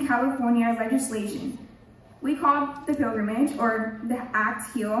recent California legislation. We called the pilgrimage, or the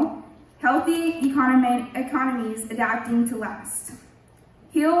Act HEAL, Healthy Economies Adapting to Last.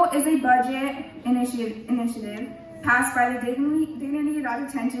 HEAL is a budget initiative passed by the Dignity Without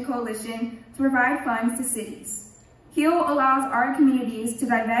Detention Coalition to provide funds to cities. HEAL allows our communities to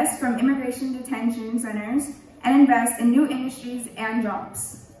divest from immigration detention centers and invest in new industries and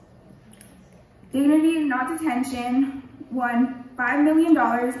jobs. Dignity Not Detention won $5 million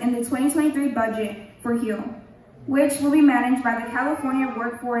in the 2023 budget for HEAL, which will be managed by the California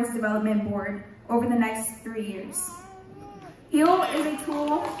Workforce Development Board over the next 3 years. HEAL is a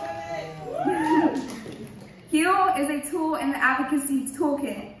tool. HEAL is a tool in the advocacy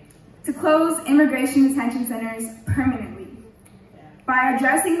toolkit to close immigration detention centers permanently by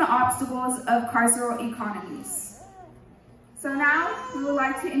addressing the obstacles of carceral economies. So now we would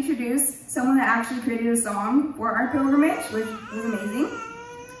like to introduce someone that actually created a song for our pilgrimage, which was amazing.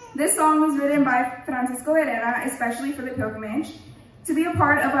 This song was written by Francisco Herrera, especially for the pilgrimage, to be a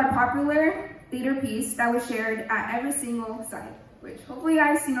part of our popular theater piece that was shared at every single site, which hopefully you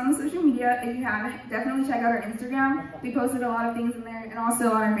guys seen on the social media. If you haven't, definitely check out our Instagram. We posted a lot of things in there and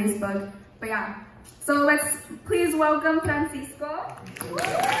also on our Facebook. But yeah, so let's please welcome Francisco.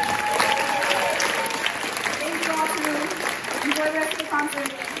 Thank you all to enjoy the rest of the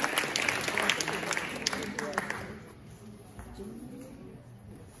concert.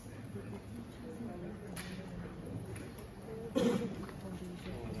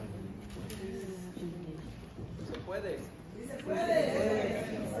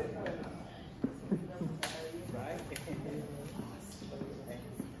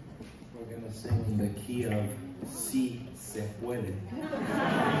 We're going to sing in the key of Si Se Puede.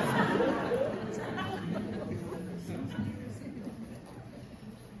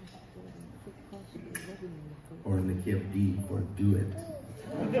 Or in the key of D for Do It.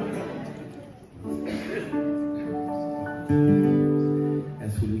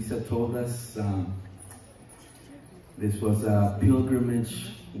 As Hulissa told us, this was a pilgrimage.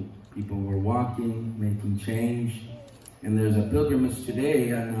 People were walking, making change. And there's a pilgrimage today,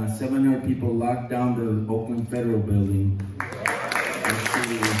 and 700 people locked down the Oakland Federal Building.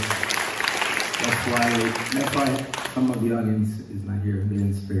 That's why some of the audience is not here, they're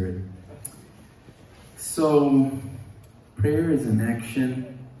in spirit. So, prayer is an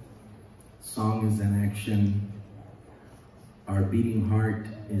action. Song is an action. Our beating heart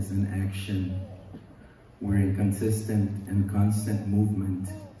is an action. We're in consistent and constant movement.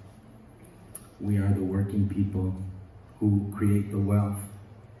 We are the working people who create the wealth.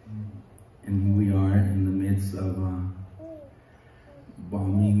 And we are in the midst of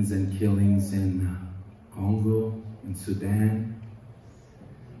bombings and killings in Congo, in Sudan.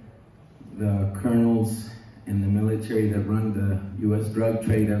 The colonels in the military that run the U.S. drug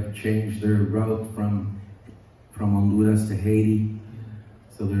trade have changed their route from Honduras to Haiti.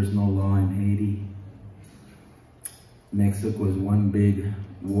 So there's no law in Haiti. Mexico is one big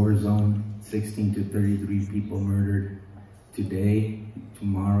war zone, 16 to 33 people murdered today,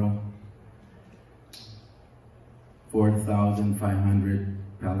 tomorrow. 4,500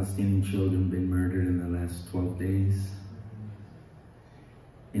 Palestinian children been murdered in the last 12 days.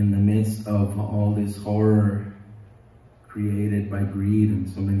 In the midst of all this horror created by greed and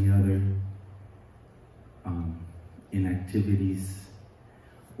so many other inactivities,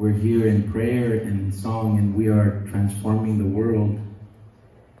 we're here in prayer and in song, and we are transforming the world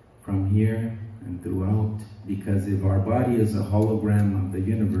from here and throughout, because if our body is a hologram of the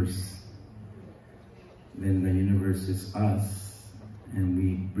universe, then the universe is us, and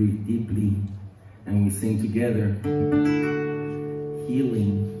we breathe deeply and we sing together,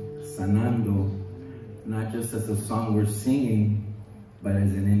 healing, sanando, not just as a song we're singing, but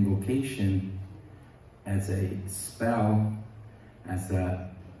as an invocation, as a spell, as a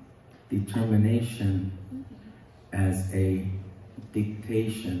determination, as a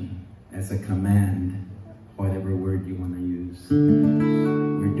dictation, as a command, whatever word you want to use.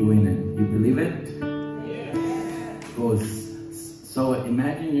 We're doing it. You believe it? Yes. So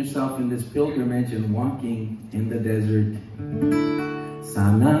imagine yourself in this pilgrimage and walking in the desert.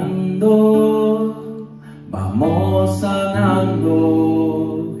 Sanando, vamos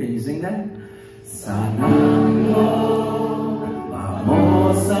sanando. Can you sing that? Sanando,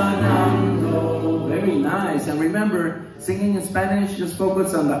 vamos sanando. Very nice. And remember, singing in Spanish, just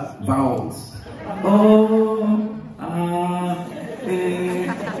focus on the vowels. Oh, ah, eh.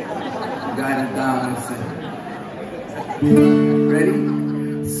 Got it down. Ready?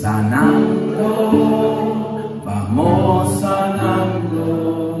 Sanando, vamos sanando.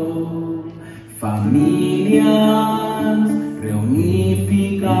 Familias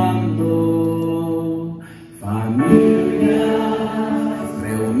reunificando. Familias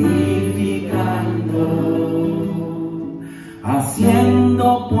reunificando.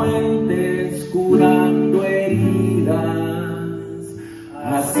 Haciendo puentes, curando heridas.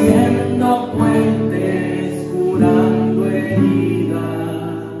 Haciendo puentes, curando heridas.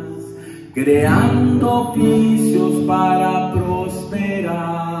 Creando oficios para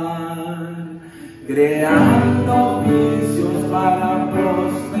prosperar. Creando oficios para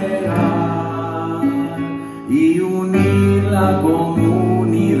prosperar. Y unir la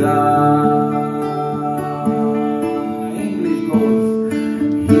comunidad.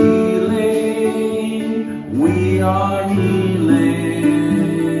 We are healing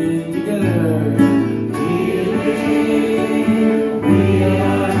together. Healing, we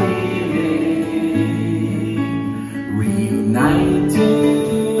are healing. Reuniting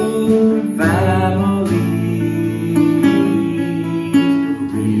families.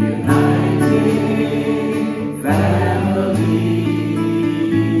 Reuniting families.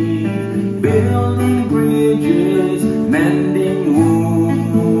 Building bridges, mending wounds.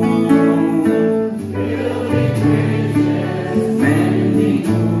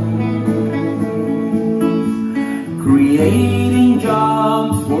 Creating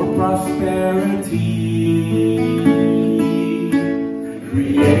jobs for prosperity.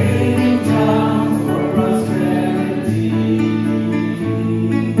 Creating jobs for prosperity.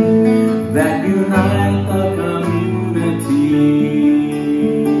 That unite the community.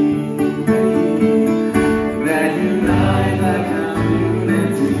 That unite the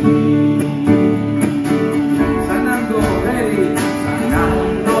community. Sanando, ready?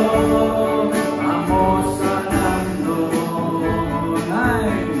 Sanando, vamos sanando.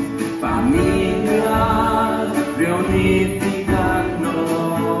 Familias reunificando,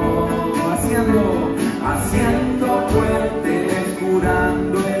 haciendo puentes,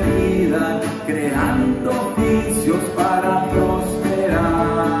 curando heridas, creando oficios para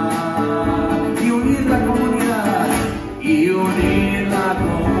prosperar y unir la comunidad, y unir la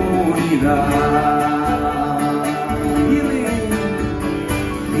comunidad.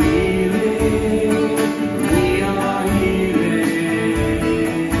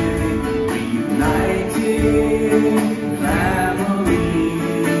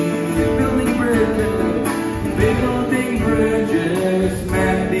 Building bridges,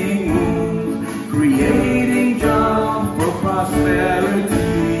 mending wounds, creating jobs for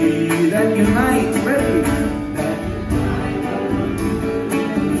prosperity that unite, ready?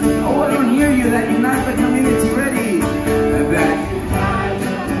 Oh, I don't hear you, that unite the community, ready? That unite,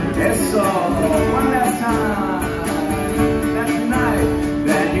 eso, one last time, that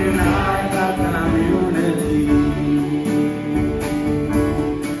unite the community.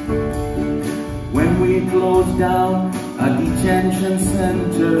 When we close down a detention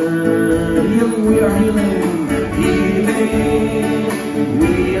center, healing, we are healing. Healing,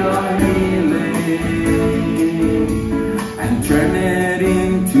 we are healing. And turn it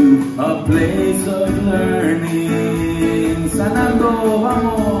into a place of learning. Sanando,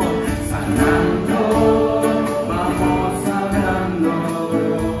 vamos. Sanando, vamos.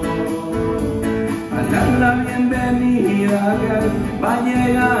 va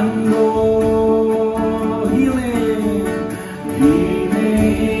llegando. Healing,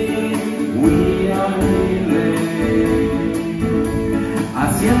 healing, we are healing.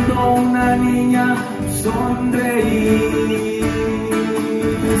 Haciendo una niña sonreír.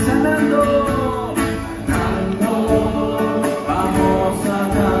 Sanando, sanando, vamos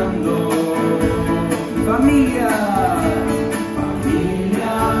sanando. Familia,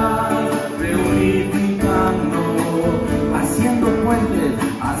 familia, reunificando, haciendo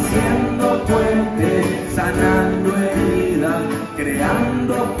puentes, sanando heridas,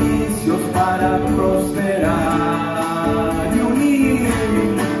 creando oficios para prosperar y unir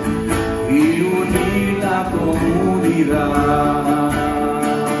la comunidad.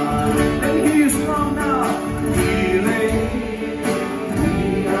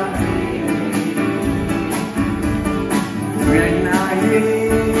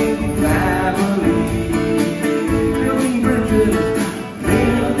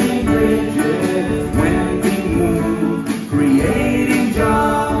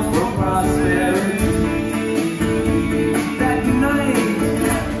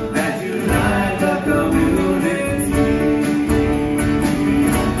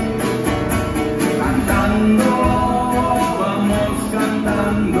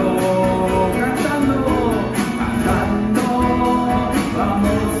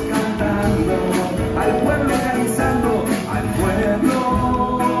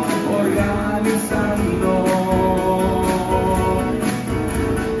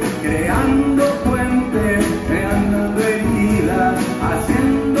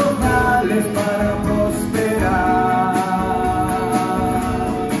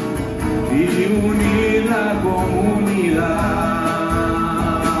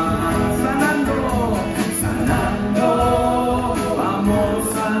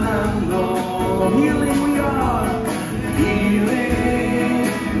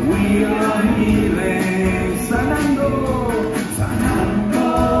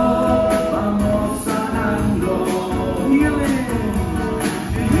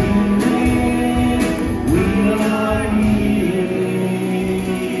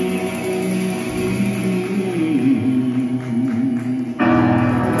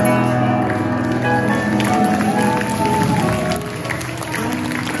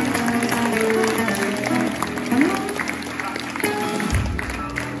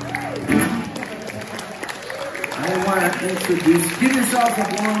 Give yourself a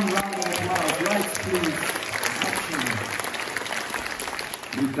warm round of applause. Lights, please.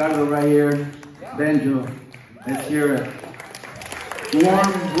 Ricardo right here. Benjo. Let's hear it.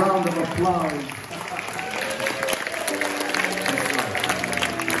 Warm round of applause.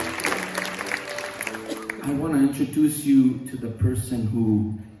 I want to introduce you to the person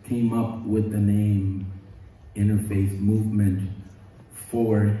who came up with the name Interfaith Movement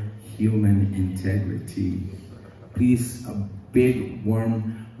for Human Integrity. Please, a big,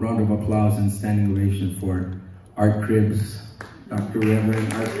 warm round of applause and standing ovation for Art Cribbs, Dr.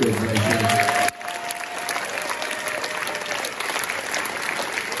 Reverend Art Cribbs right here.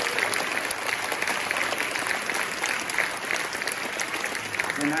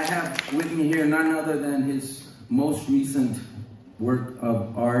 And I have with me here none other than his most recent work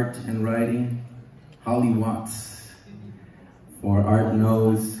of art and writing, Holly Watts. For Art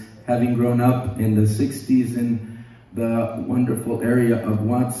knows, having grown up in the 60s in the wonderful area of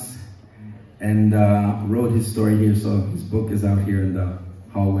Watts, and wrote his story here, so his book is out here in the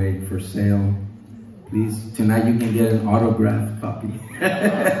hallway for sale. Please, tonight you can get an autographed copy.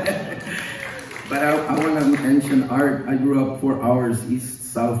 But I want to mention Art. I grew up 4 hours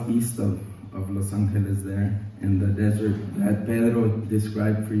southeast of Los Angeles there, in the desert that Pedro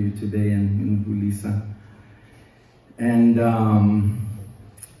described for you today in Hulissa. And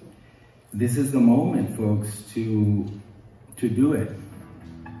this is the moment, folks, to do it.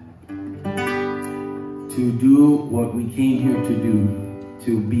 To do what we came here to do,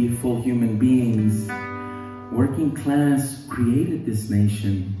 to be full human beings. Working class created this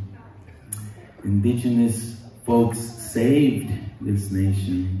nation. Indigenous folks saved this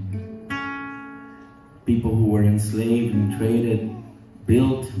nation. People who were enslaved and traded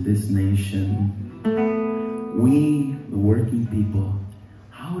built this nation. We, the working people,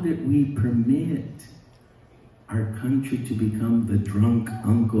 how did we permit our country to become the drunk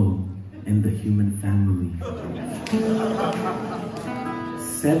uncle in the human family?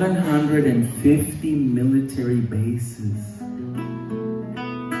 750 military bases.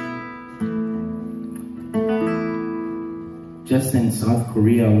 Just in South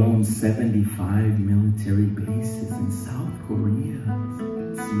Korea alone, 75 military bases in South Korea.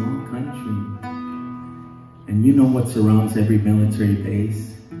 Small country. And you know what surrounds every military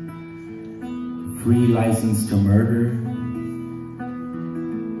base? Free license to murder,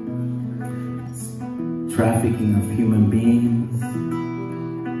 trafficking of human beings,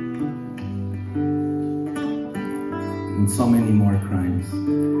 and so many more crimes.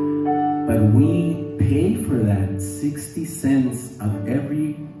 But we pay for that 60 cents of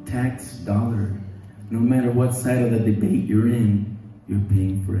every tax dollar. No matter what side of the debate you're in, you're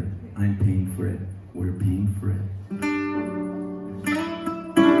paying for it. I'm paying for it. We're paying for it.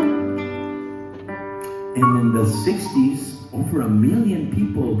 And in the 60s, over 1 million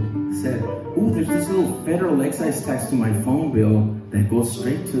people said, oh, there's this little federal excise tax to my phone bill that goes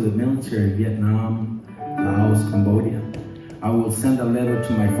straight to the military, Vietnam, Laos, Cambodia. I will send a letter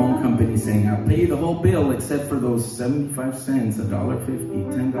to my phone company saying, I'll pay the whole bill except for those 75 cents, $1.50,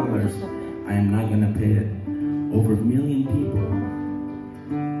 $10. I am not going to pay it. Over 1 million people.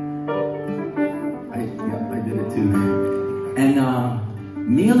 I did it too. And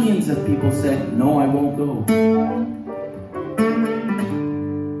millions of people said, no, I won't go.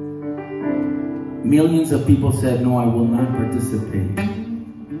 Millions of people said, no, I will not participate.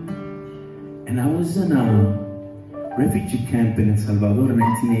 And I was in a refugee camp in El Salvador in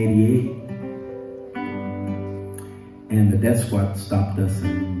 1988. And the death squad stopped us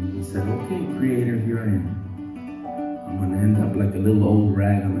and we said, okay, Creator, here I am. I'm going to end up like a little old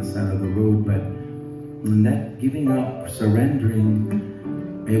rag on the side of the road. But in that giving up, surrendering,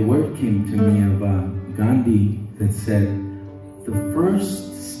 a word came to me of Gandhi that said, the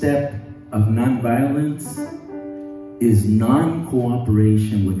first step of nonviolence is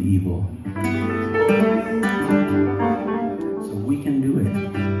non-cooperation with evil. So we can do it.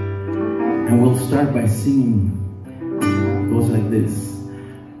 And we'll start by singing. It goes like this.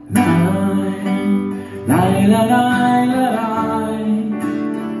 La la la la la la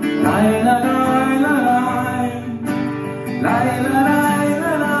la la la la la la.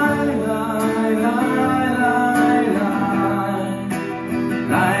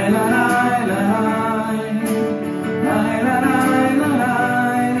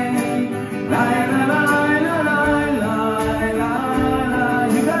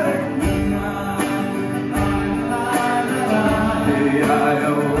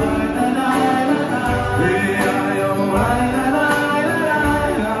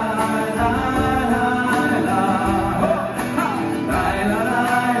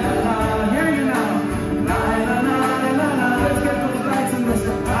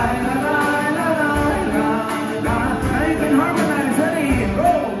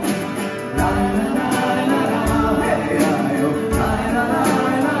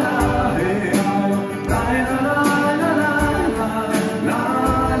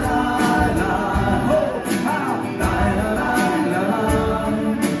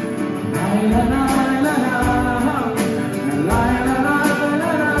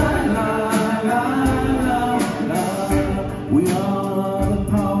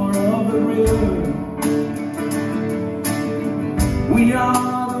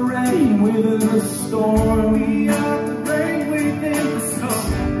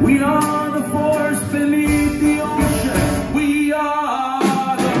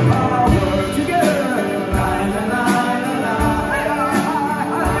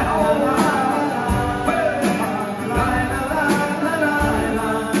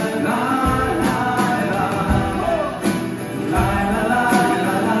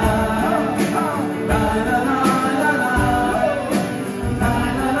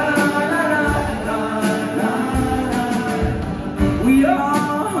 We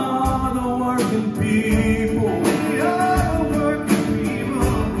are the working people.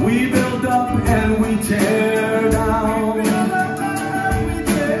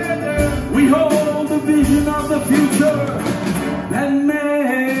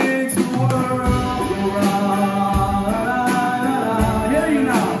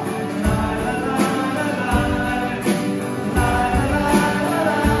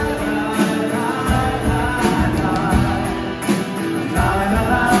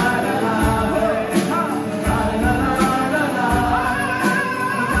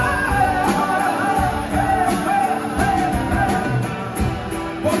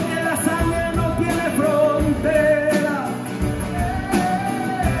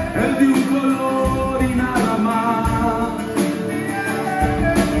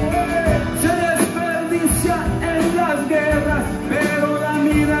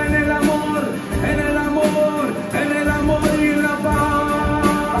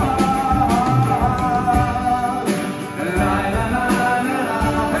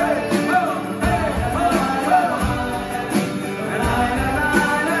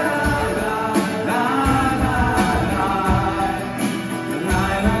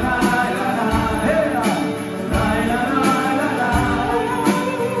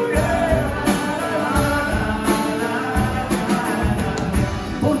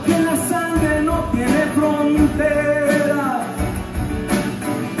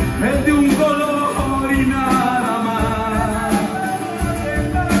 es de un color y nada más.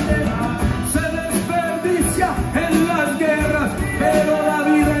 Se desperdicia en las guerras, pero la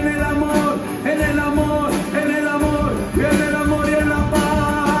vida en el amor, en el amor, en el amor, en el amor y en la paz.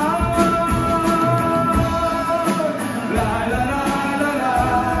 La la la la la,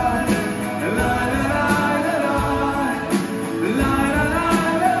 la la la la la, la la la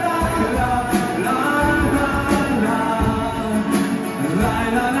la la, la la la la, la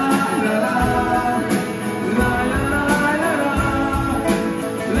la la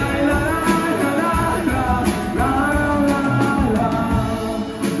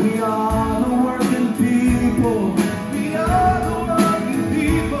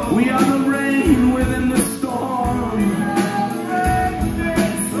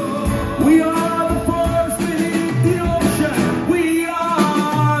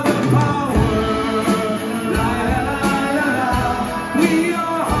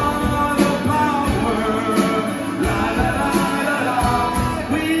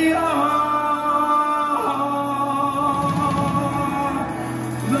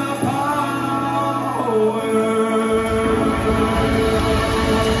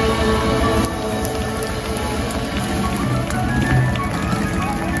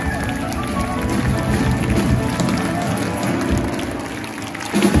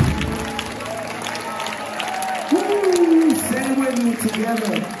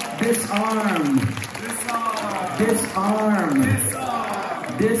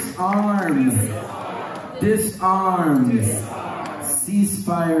Disarm.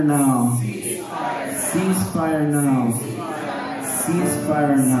 Ceasefire now. Ceasefire now.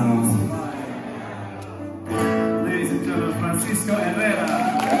 Ceasefire now. Ladies and gentlemen, Francisco Herrera.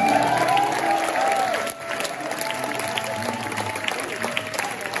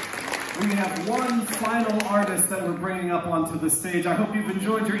 We have one final artist that we're bringing up onto the stage. I hope you've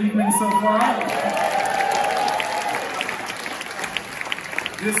enjoyed your evening so far.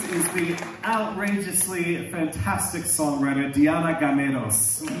 This is the outrageously fantastic songwriter,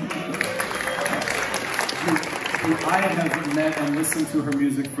 Gameros, who I have met and listened to her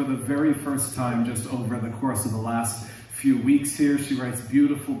music for the very first time just over the course of the last few weeks here. She writes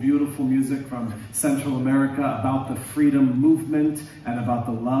beautiful, beautiful music from Central America about the freedom movement and about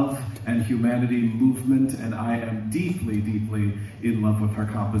the love and humanity movement, and I am deeply, deeply in love with her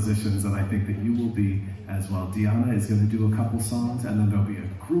compositions, and I think that you will be as well. Deanna is going to do a couple songs, and then there'll be a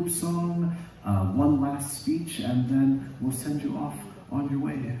group song, one last speech, and then we'll send you off on your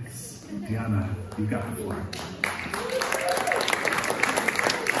way. Yes. Deanna, you got the floor.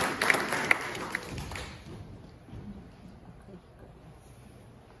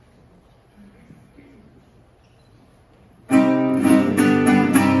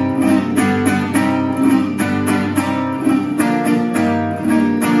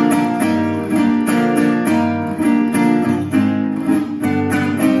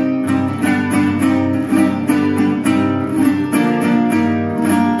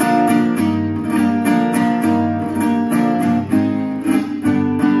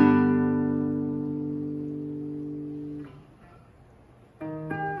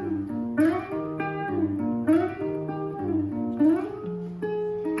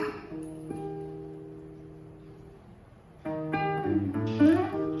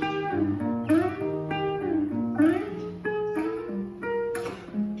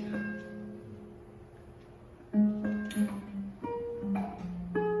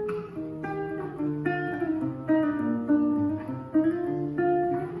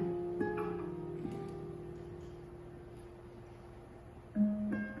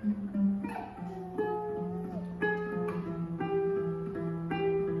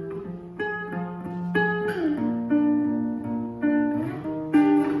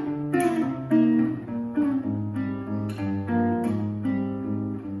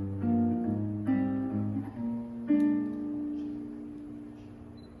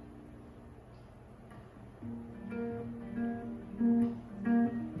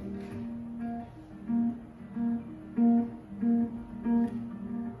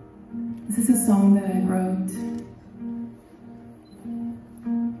 This is a song that I wrote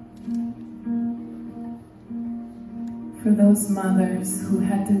for those mothers who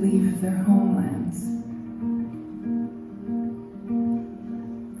had to leave their homelands,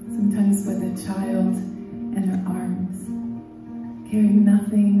 sometimes with a child in their arms, carrying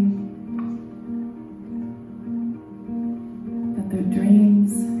nothing but their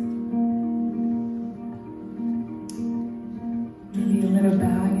dreams, maybe a little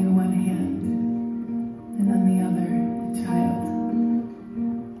bag in one hand, and on the other, a child.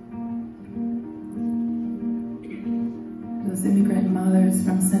 Those immigrant mothers mothers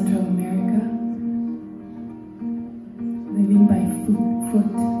from Central America, living by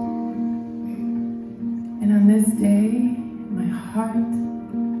foot. And on this day, my heart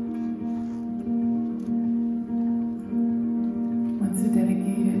wants to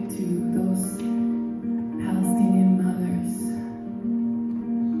dedicate it to those Palestinian mothers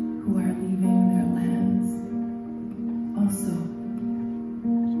who are leaving their lands, also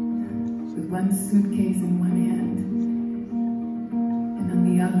with one suitcase in one hand and on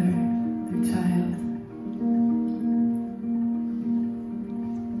the other their child.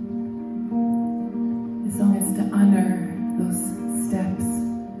 This song is to honor those steps.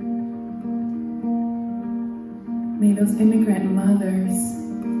 May those immigrant mothers,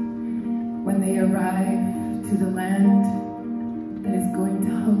 when they arrive to the land that is going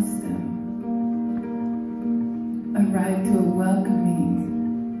to host them, arrive to a welcoming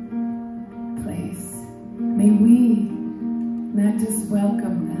place. May we not just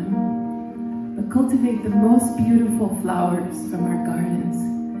welcome them, but cultivate the most beautiful flowers from our gardens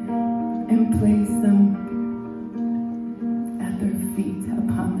and place them at their feet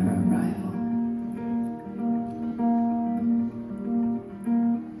upon their arrival.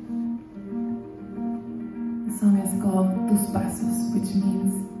 The song is called Tus Pasos, which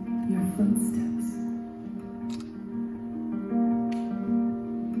means your footsteps.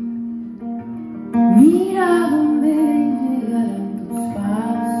 Mira dónde llegarán tus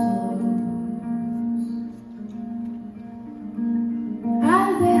pasos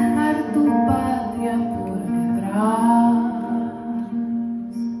al dejar tu patria por detrás,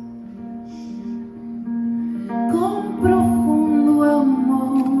 con profundo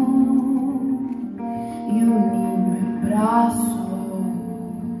amor y un niño en brazos,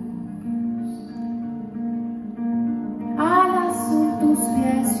 al azul tus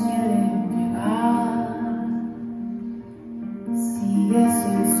pies quieren llegar. Sigues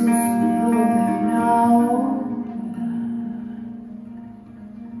el susurro de una ola,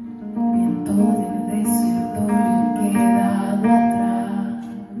 viento del desierto quedado atrás,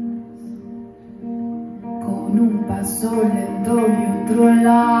 con un paso lento y otro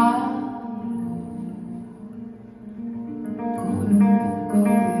largo, con un poco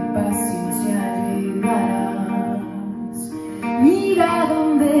de paciencia llegarás. Mira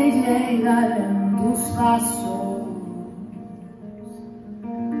dónde llegarán tus pasos.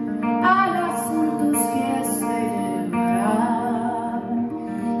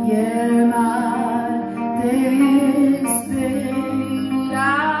 Y el mar te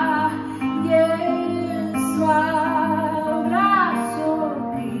espera y en su abrazo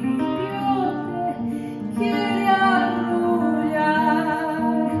tibio te quiere arrullar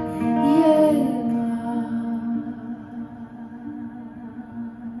y el mar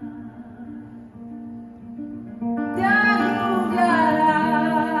te arrullará.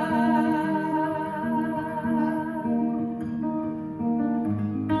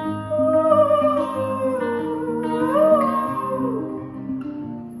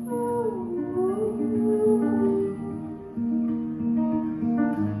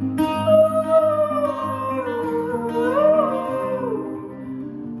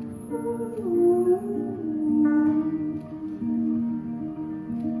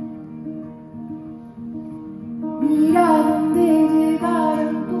 Mira dónde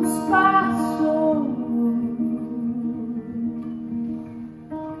llegaron tus pasos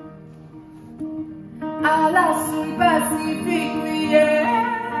al azul Pacífico y llegando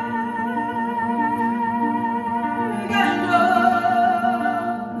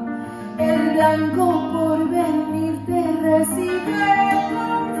el blanco por venir te recibe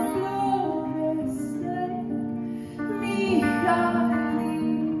con flores de mi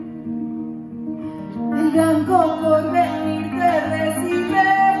jardín. El blanco por venir te recibe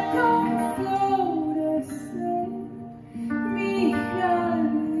con flores de mi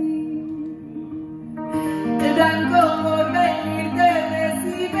jardín. El blanco por venir te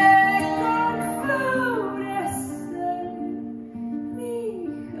recibe con flores de mi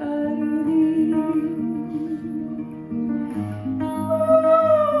jardín.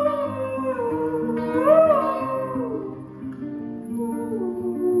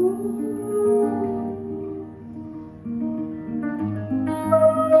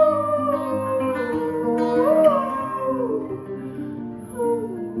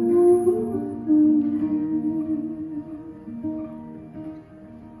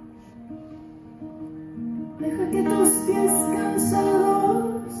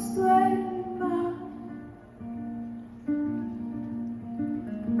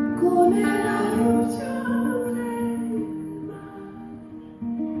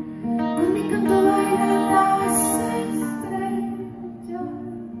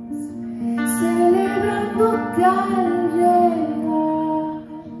 toque al llegar,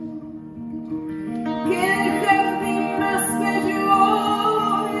 que el jardín más bello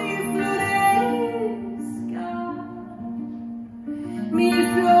hoy florezca. Mis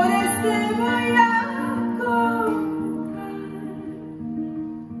flores te voy a contar,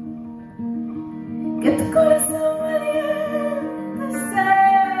 que tu corazón valiente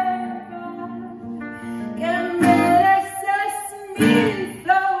sepa que mereces mil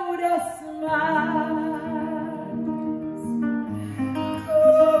flores más.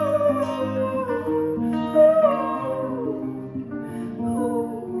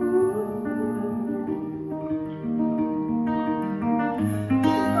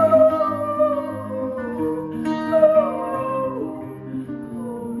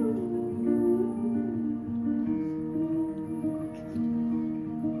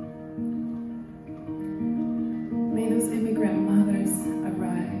 May those immigrant mothers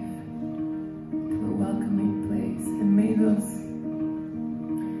arrive to a welcoming place, and may those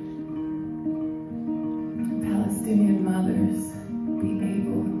Palestinian mothers be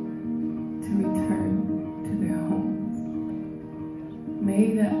able to return to their homes. May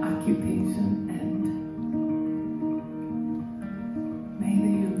the occupation end. May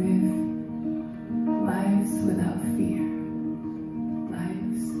they live lives without fear,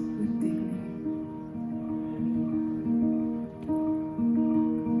 lives with dignity.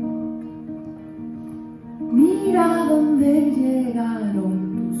 Mira dónde llegaron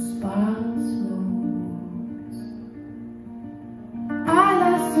tus pasos, al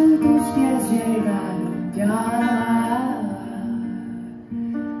azul tus pies llegaron ya.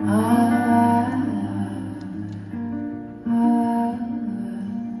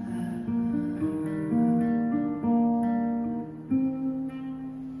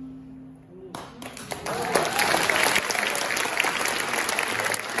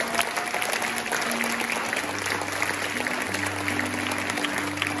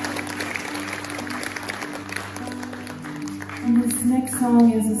 And this next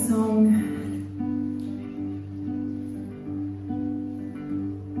song is a song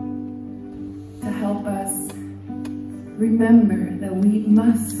to help us remember that we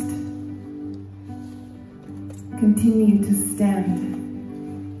must continue to stand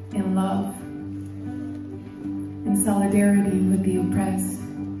in love, in solidarity with the oppressed,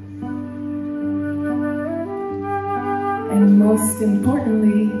 and most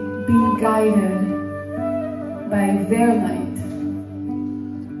importantly, be guided by their light.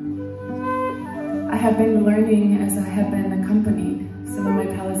 I have been learning as I have been accompanied some of my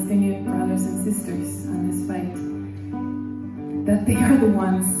Palestinian brothers and sisters on this fight that they are the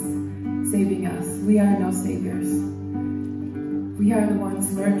ones saving us. We are no saviors. We are the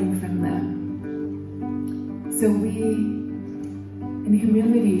ones learning from them. So we, in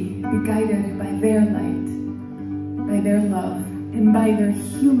humility, be guided by their light, by their love, and by their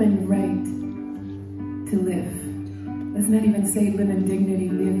human right to live. Let's not even say live in dignity,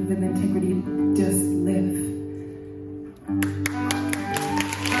 live with integrity, just live.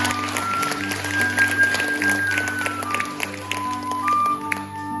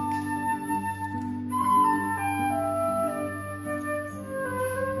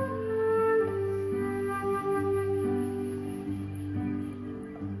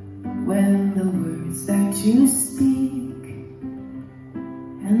 When the words that you speak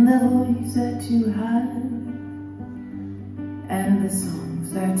and the voice that you have and the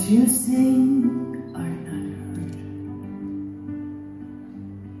songs that you sing are not heard,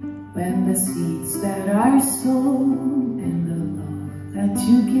 when the seeds that are sown and the love that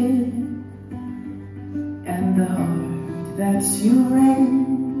you give and the heart that you rend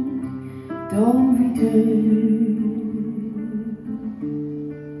don't return,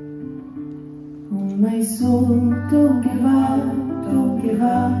 oh my soul, don't give up, don't give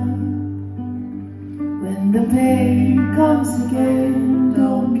up. When the pain comes again,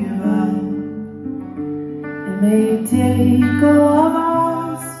 don't give up. It may take all of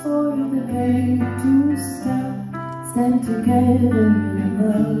us for the pain to stop. Stand together in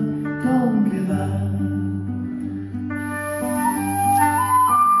love, don't give up.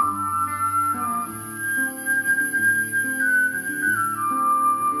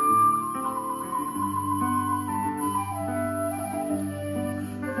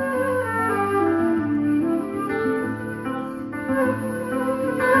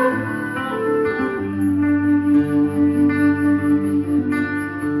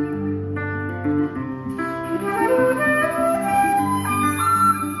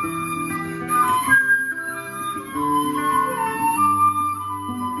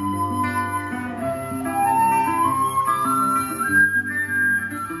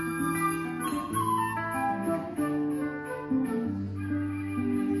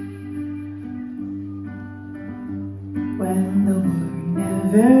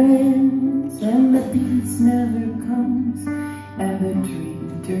 promise never comes, and the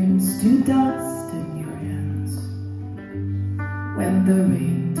dream turns to dust in your hands. When the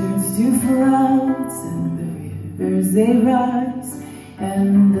rain turns to floods and the rivers they rise,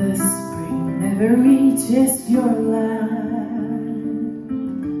 and the spring never reaches your land.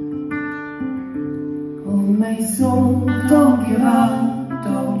 Oh my soul, don't give up,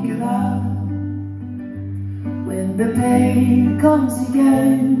 don't give up. When the pain comes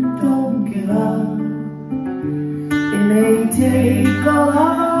again, don't give up. It may take all of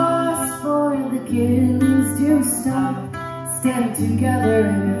us for the killings to stop. Stand together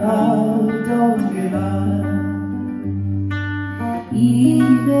in love, don't give up.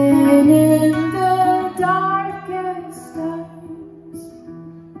 Even in the darkest times,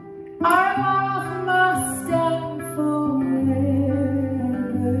 our love must stand forever.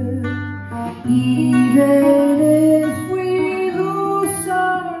 Even if we lose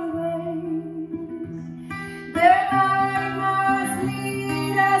our way, their light must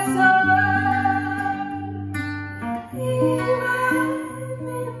lead us on. Even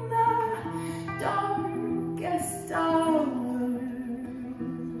in the darkest hour,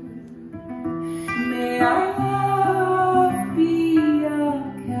 may our love be a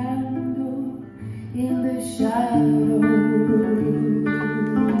candle in the shadow.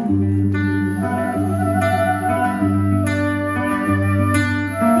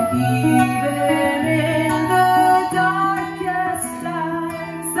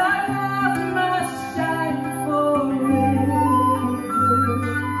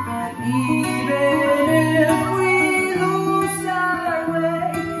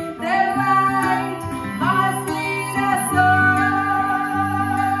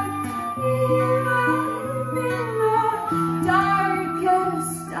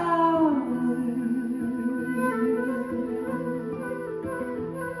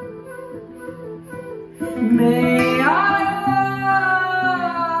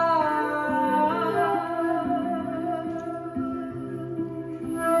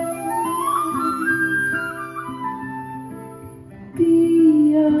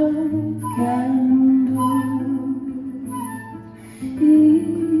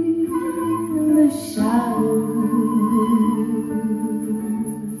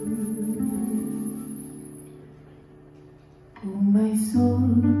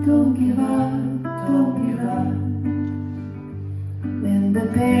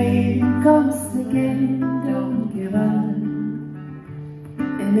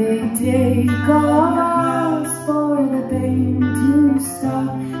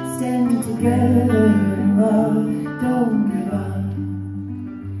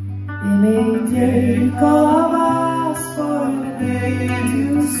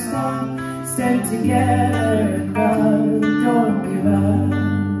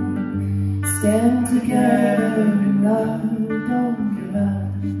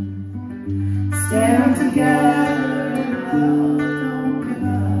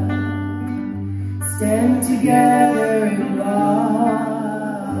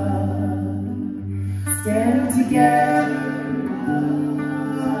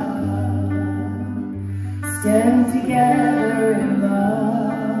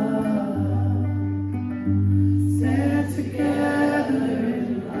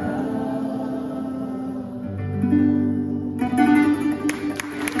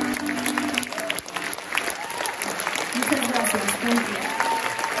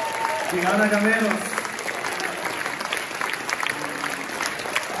 Gameros.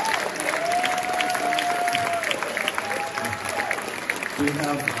 We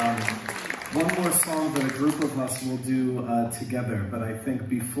have one more song that a group of us will do together, but I think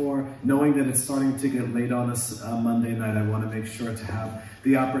before, knowing that it's starting to get late on us Monday night, I want to make sure to have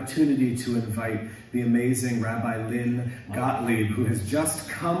the opportunity to invite the amazing Rabbi Lynn Gottlieb, who has just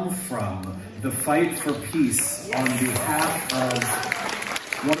come from the fight for peace on behalf of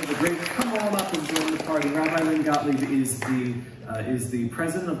one of the great, come on up and join the party. Rabbi Lynn Gottlieb is the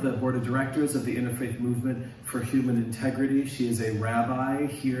president of the board of directors of the Interfaith Movement for Human Integrity. She is a rabbi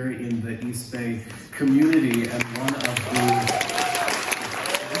here in the East Bay community and one of the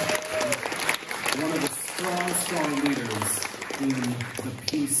strong leaders in the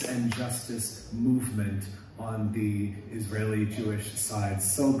peace and justice movement on the Israeli-Jewish side.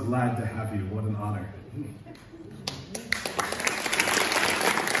 So glad to have you. What an honor.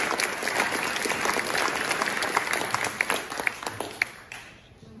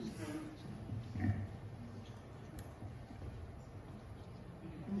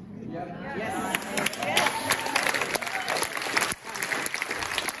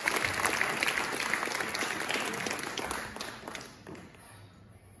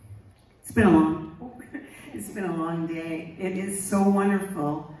 It's been a long, is so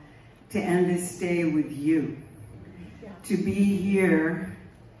wonderful to end this day with you. To be here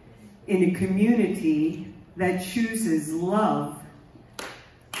in a community that chooses love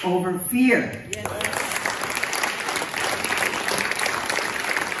over fear.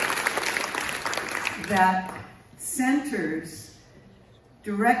 That centers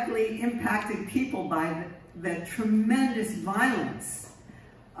directly impacted people by the tremendous violence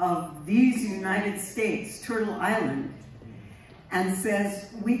of these United States, Turtle Island, and says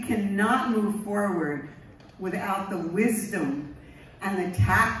we cannot move forward without the wisdom and the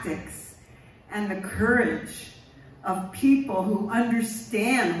tactics and the courage of people who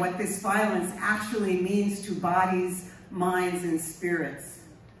understand what this violence actually means to bodies, minds, and spirits.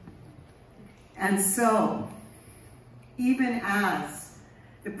 And so, even as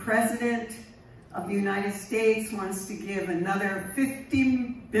the President of the United States wants to give another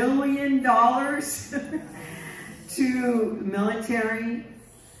 $50 billion to military,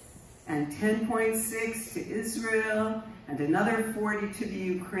 and 10.6 to Israel, and another 40 to the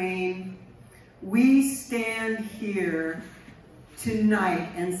Ukraine, we stand here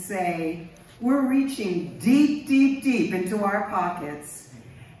tonight and say, we're reaching deep, deep, deep into our pockets,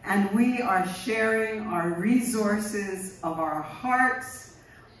 and we are sharing our resources of our hearts,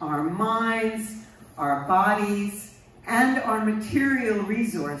 our minds, our bodies, and our material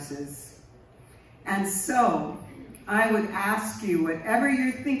resources. And so, I would ask you, whatever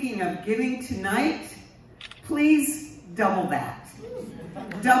you're thinking of giving tonight, please double that.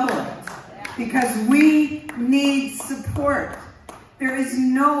 Double it. Because we need support. There is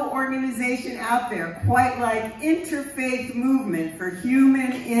no organization out there quite like Interfaith Movement for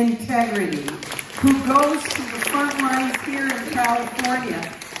Human Integrity, who goes to the front lines here in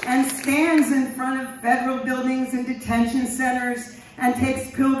California and stands in front of federal buildings and detention centers and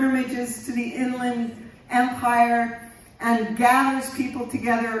takes pilgrimages to the Inland Empire and gathers people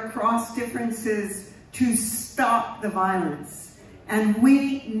together across differences to stop the violence. And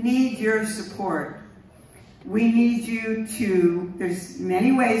we need your support. We need you to, there's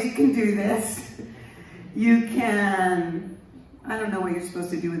many ways you can do this. You can, I don't know what you're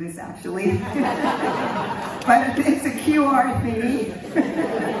supposed to do with this actually, but it's a QR thingy.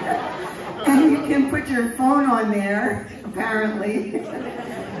 And you can put your phone on there, apparently,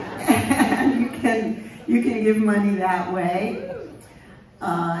 and you can give money that way.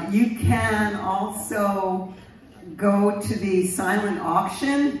 You can also go to the silent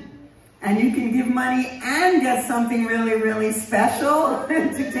auction, and you can give money and get something really, really special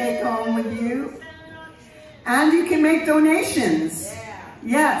to take home with you. And you can make donations. Yeah.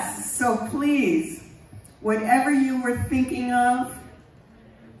 Yes, so please, whatever you were thinking of,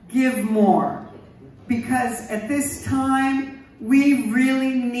 give more. Because at this time, we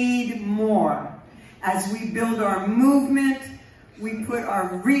really need more. As we build our movement, we put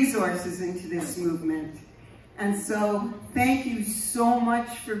our resources into this movement. And so, thank you so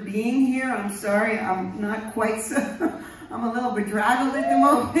much for being here. I'm sorry, I'm not quite so, I'm a little bedraggled at the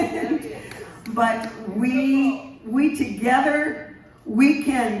moment. But we together, we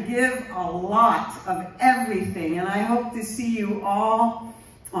can give a lot of everything. And I hope to see you all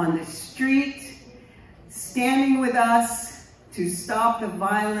on the street, standing with us to stop the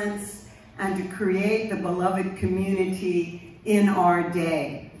violence and to create the beloved community in our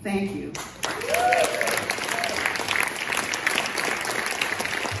day. Thank you.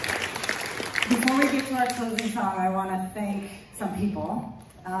 Before we get to our closing song, I want to thank some people.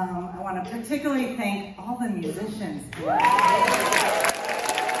 I want to particularly thank all the musicians. Tory,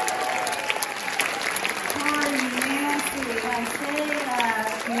 Nancy,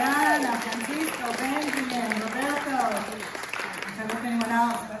 Aisea, Diana, Francisco, Benjamin, Roberto. I don't know if anyone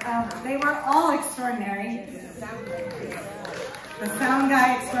else, but they were all extraordinary. The sound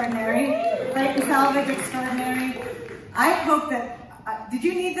guy extraordinary, Fread and Salvage extraordinary. I hope that, did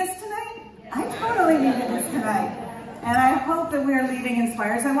you need this tonight? I totally needed this tonight. And I hope that we are leaving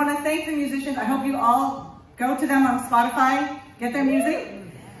inspired. So I want to thank the musicians. I hope you all go to them on Spotify, get their music.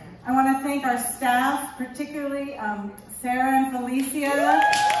 I want to thank our staff, particularly Sara and Felicia.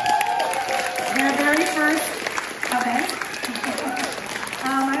 Their very first event.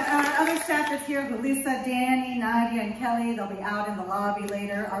 Our other staff that's here, Hulissa, Danny, Nadia, and Kelly. They'll be out in the lobby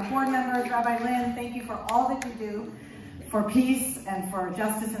later. Our board members, Rabbi Lynn, thank you for all that you do for peace and for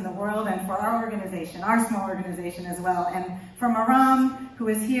justice in the world, and for our organization, our small organization as well. And for Maram, who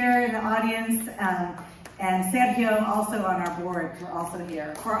is here in the audience, and Sergio, also on our board, who are also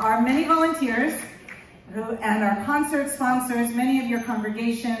here. For our many volunteers, and our concert sponsors, many of your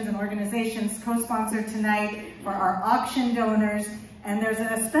congregations and organizations co-sponsored tonight, for our auction donors, and there's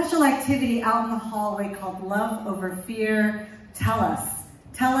a special activity out in the hallway called Love Over Fear, Tell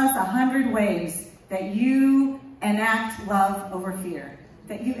us 100 ways that you enact love over fear,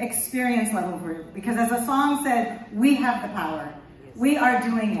 that you experience love over fear. Because as the song said, we have the power. We are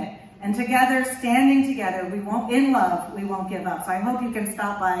doing it. And together, standing together, in love, we won't give up. So I hope you can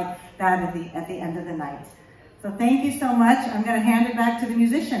stop by that at the end of the night. So thank you so much. I'm going to hand it back to the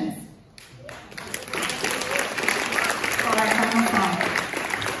musicians. For our final song.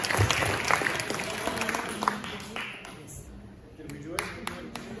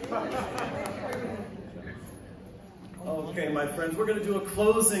 Okay, my friends, we're going to do a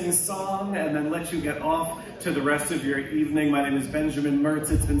closing song and then let you get off to the rest of your evening. My name is Benjamin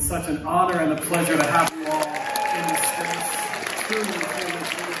Mertz. It's been such an honor and a pleasure to have you all in this space. Truly.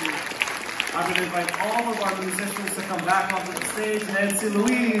 I'm going to invite all of our musicians to come back onto the stage. Nancy,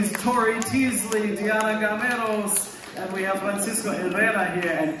 Louise, Tory, Teasley, Gameros, and we have Francisco Herrera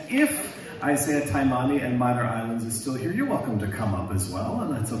here. And if Aisea, Taimani, and Minor Islands is still here, you're welcome to come up as well.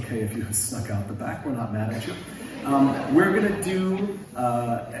 And that's okay if you snuck out the back. We're not mad at you. We're going to do,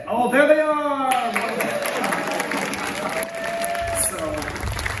 oh, there they are! So,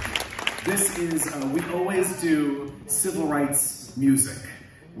 this is, we always do civil rights music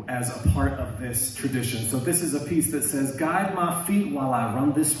as a part of this tradition. So this is a piece that says, guide my feet while I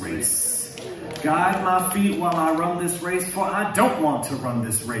run this race. Guide my feet while I run this race, for I don't want to run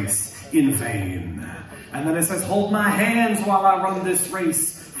this race in vain. And then it says, hold my hands while I run this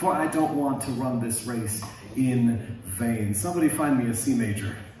race, for I don't want to run this race in vain. Somebody find me a C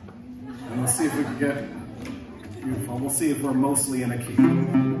major. And we'll see if we can get beautiful. We'll see if we're mostly in a key.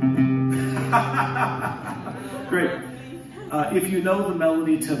 Great. If you know the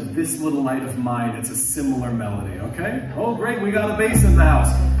melody to This Little Light of Mine, it's a similar melody, okay? Oh, great, we got a bass in the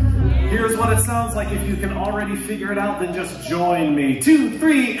house. Here's what it sounds like. If you can already figure it out, then just join me. 2,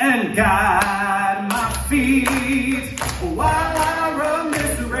 3, and guide my feet while I run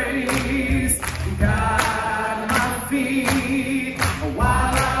this race. Guide my feet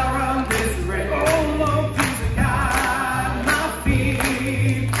while I run this race. Oh, Lord, please guide my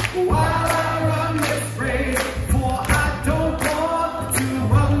feet while I run this race. For I don't want to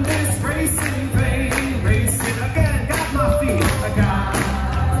run this race in vain. Race it again, guide my feet. Guide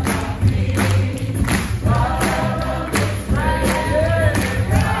my feet while I run this race.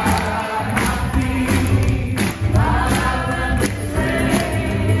 Guide my feet while I run this race.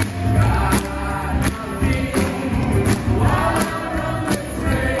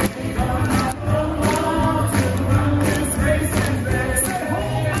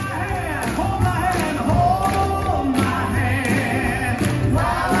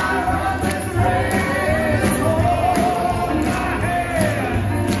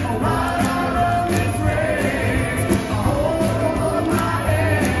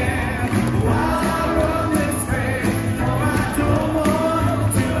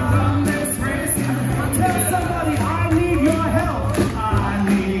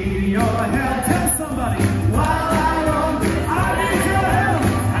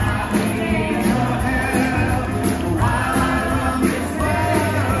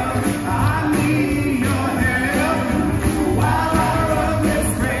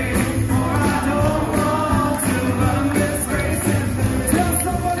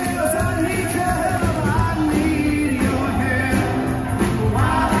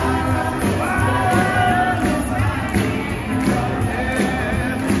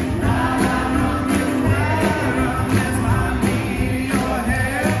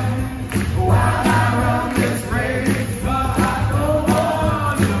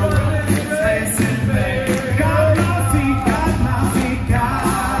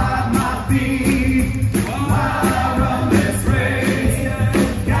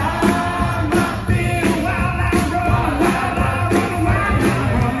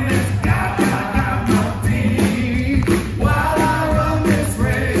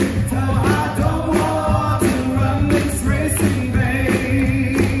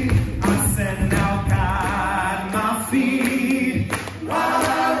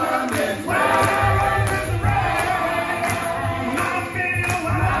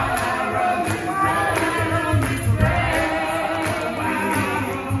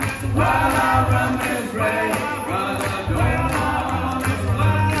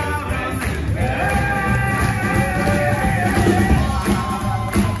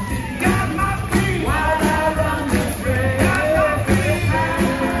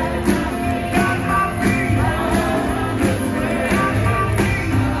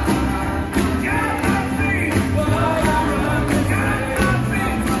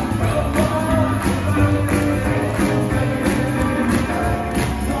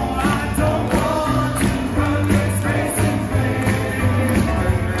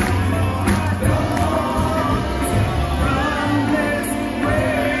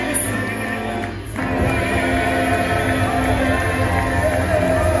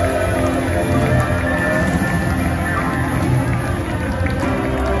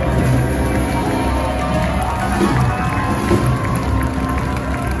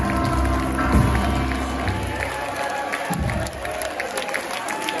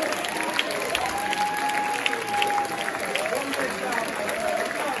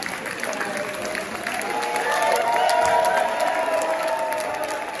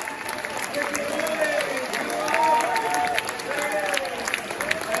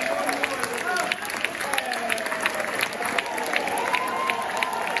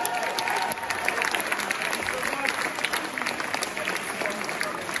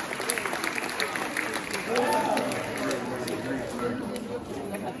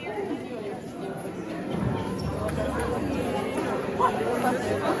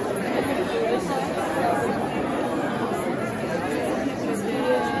 Amen.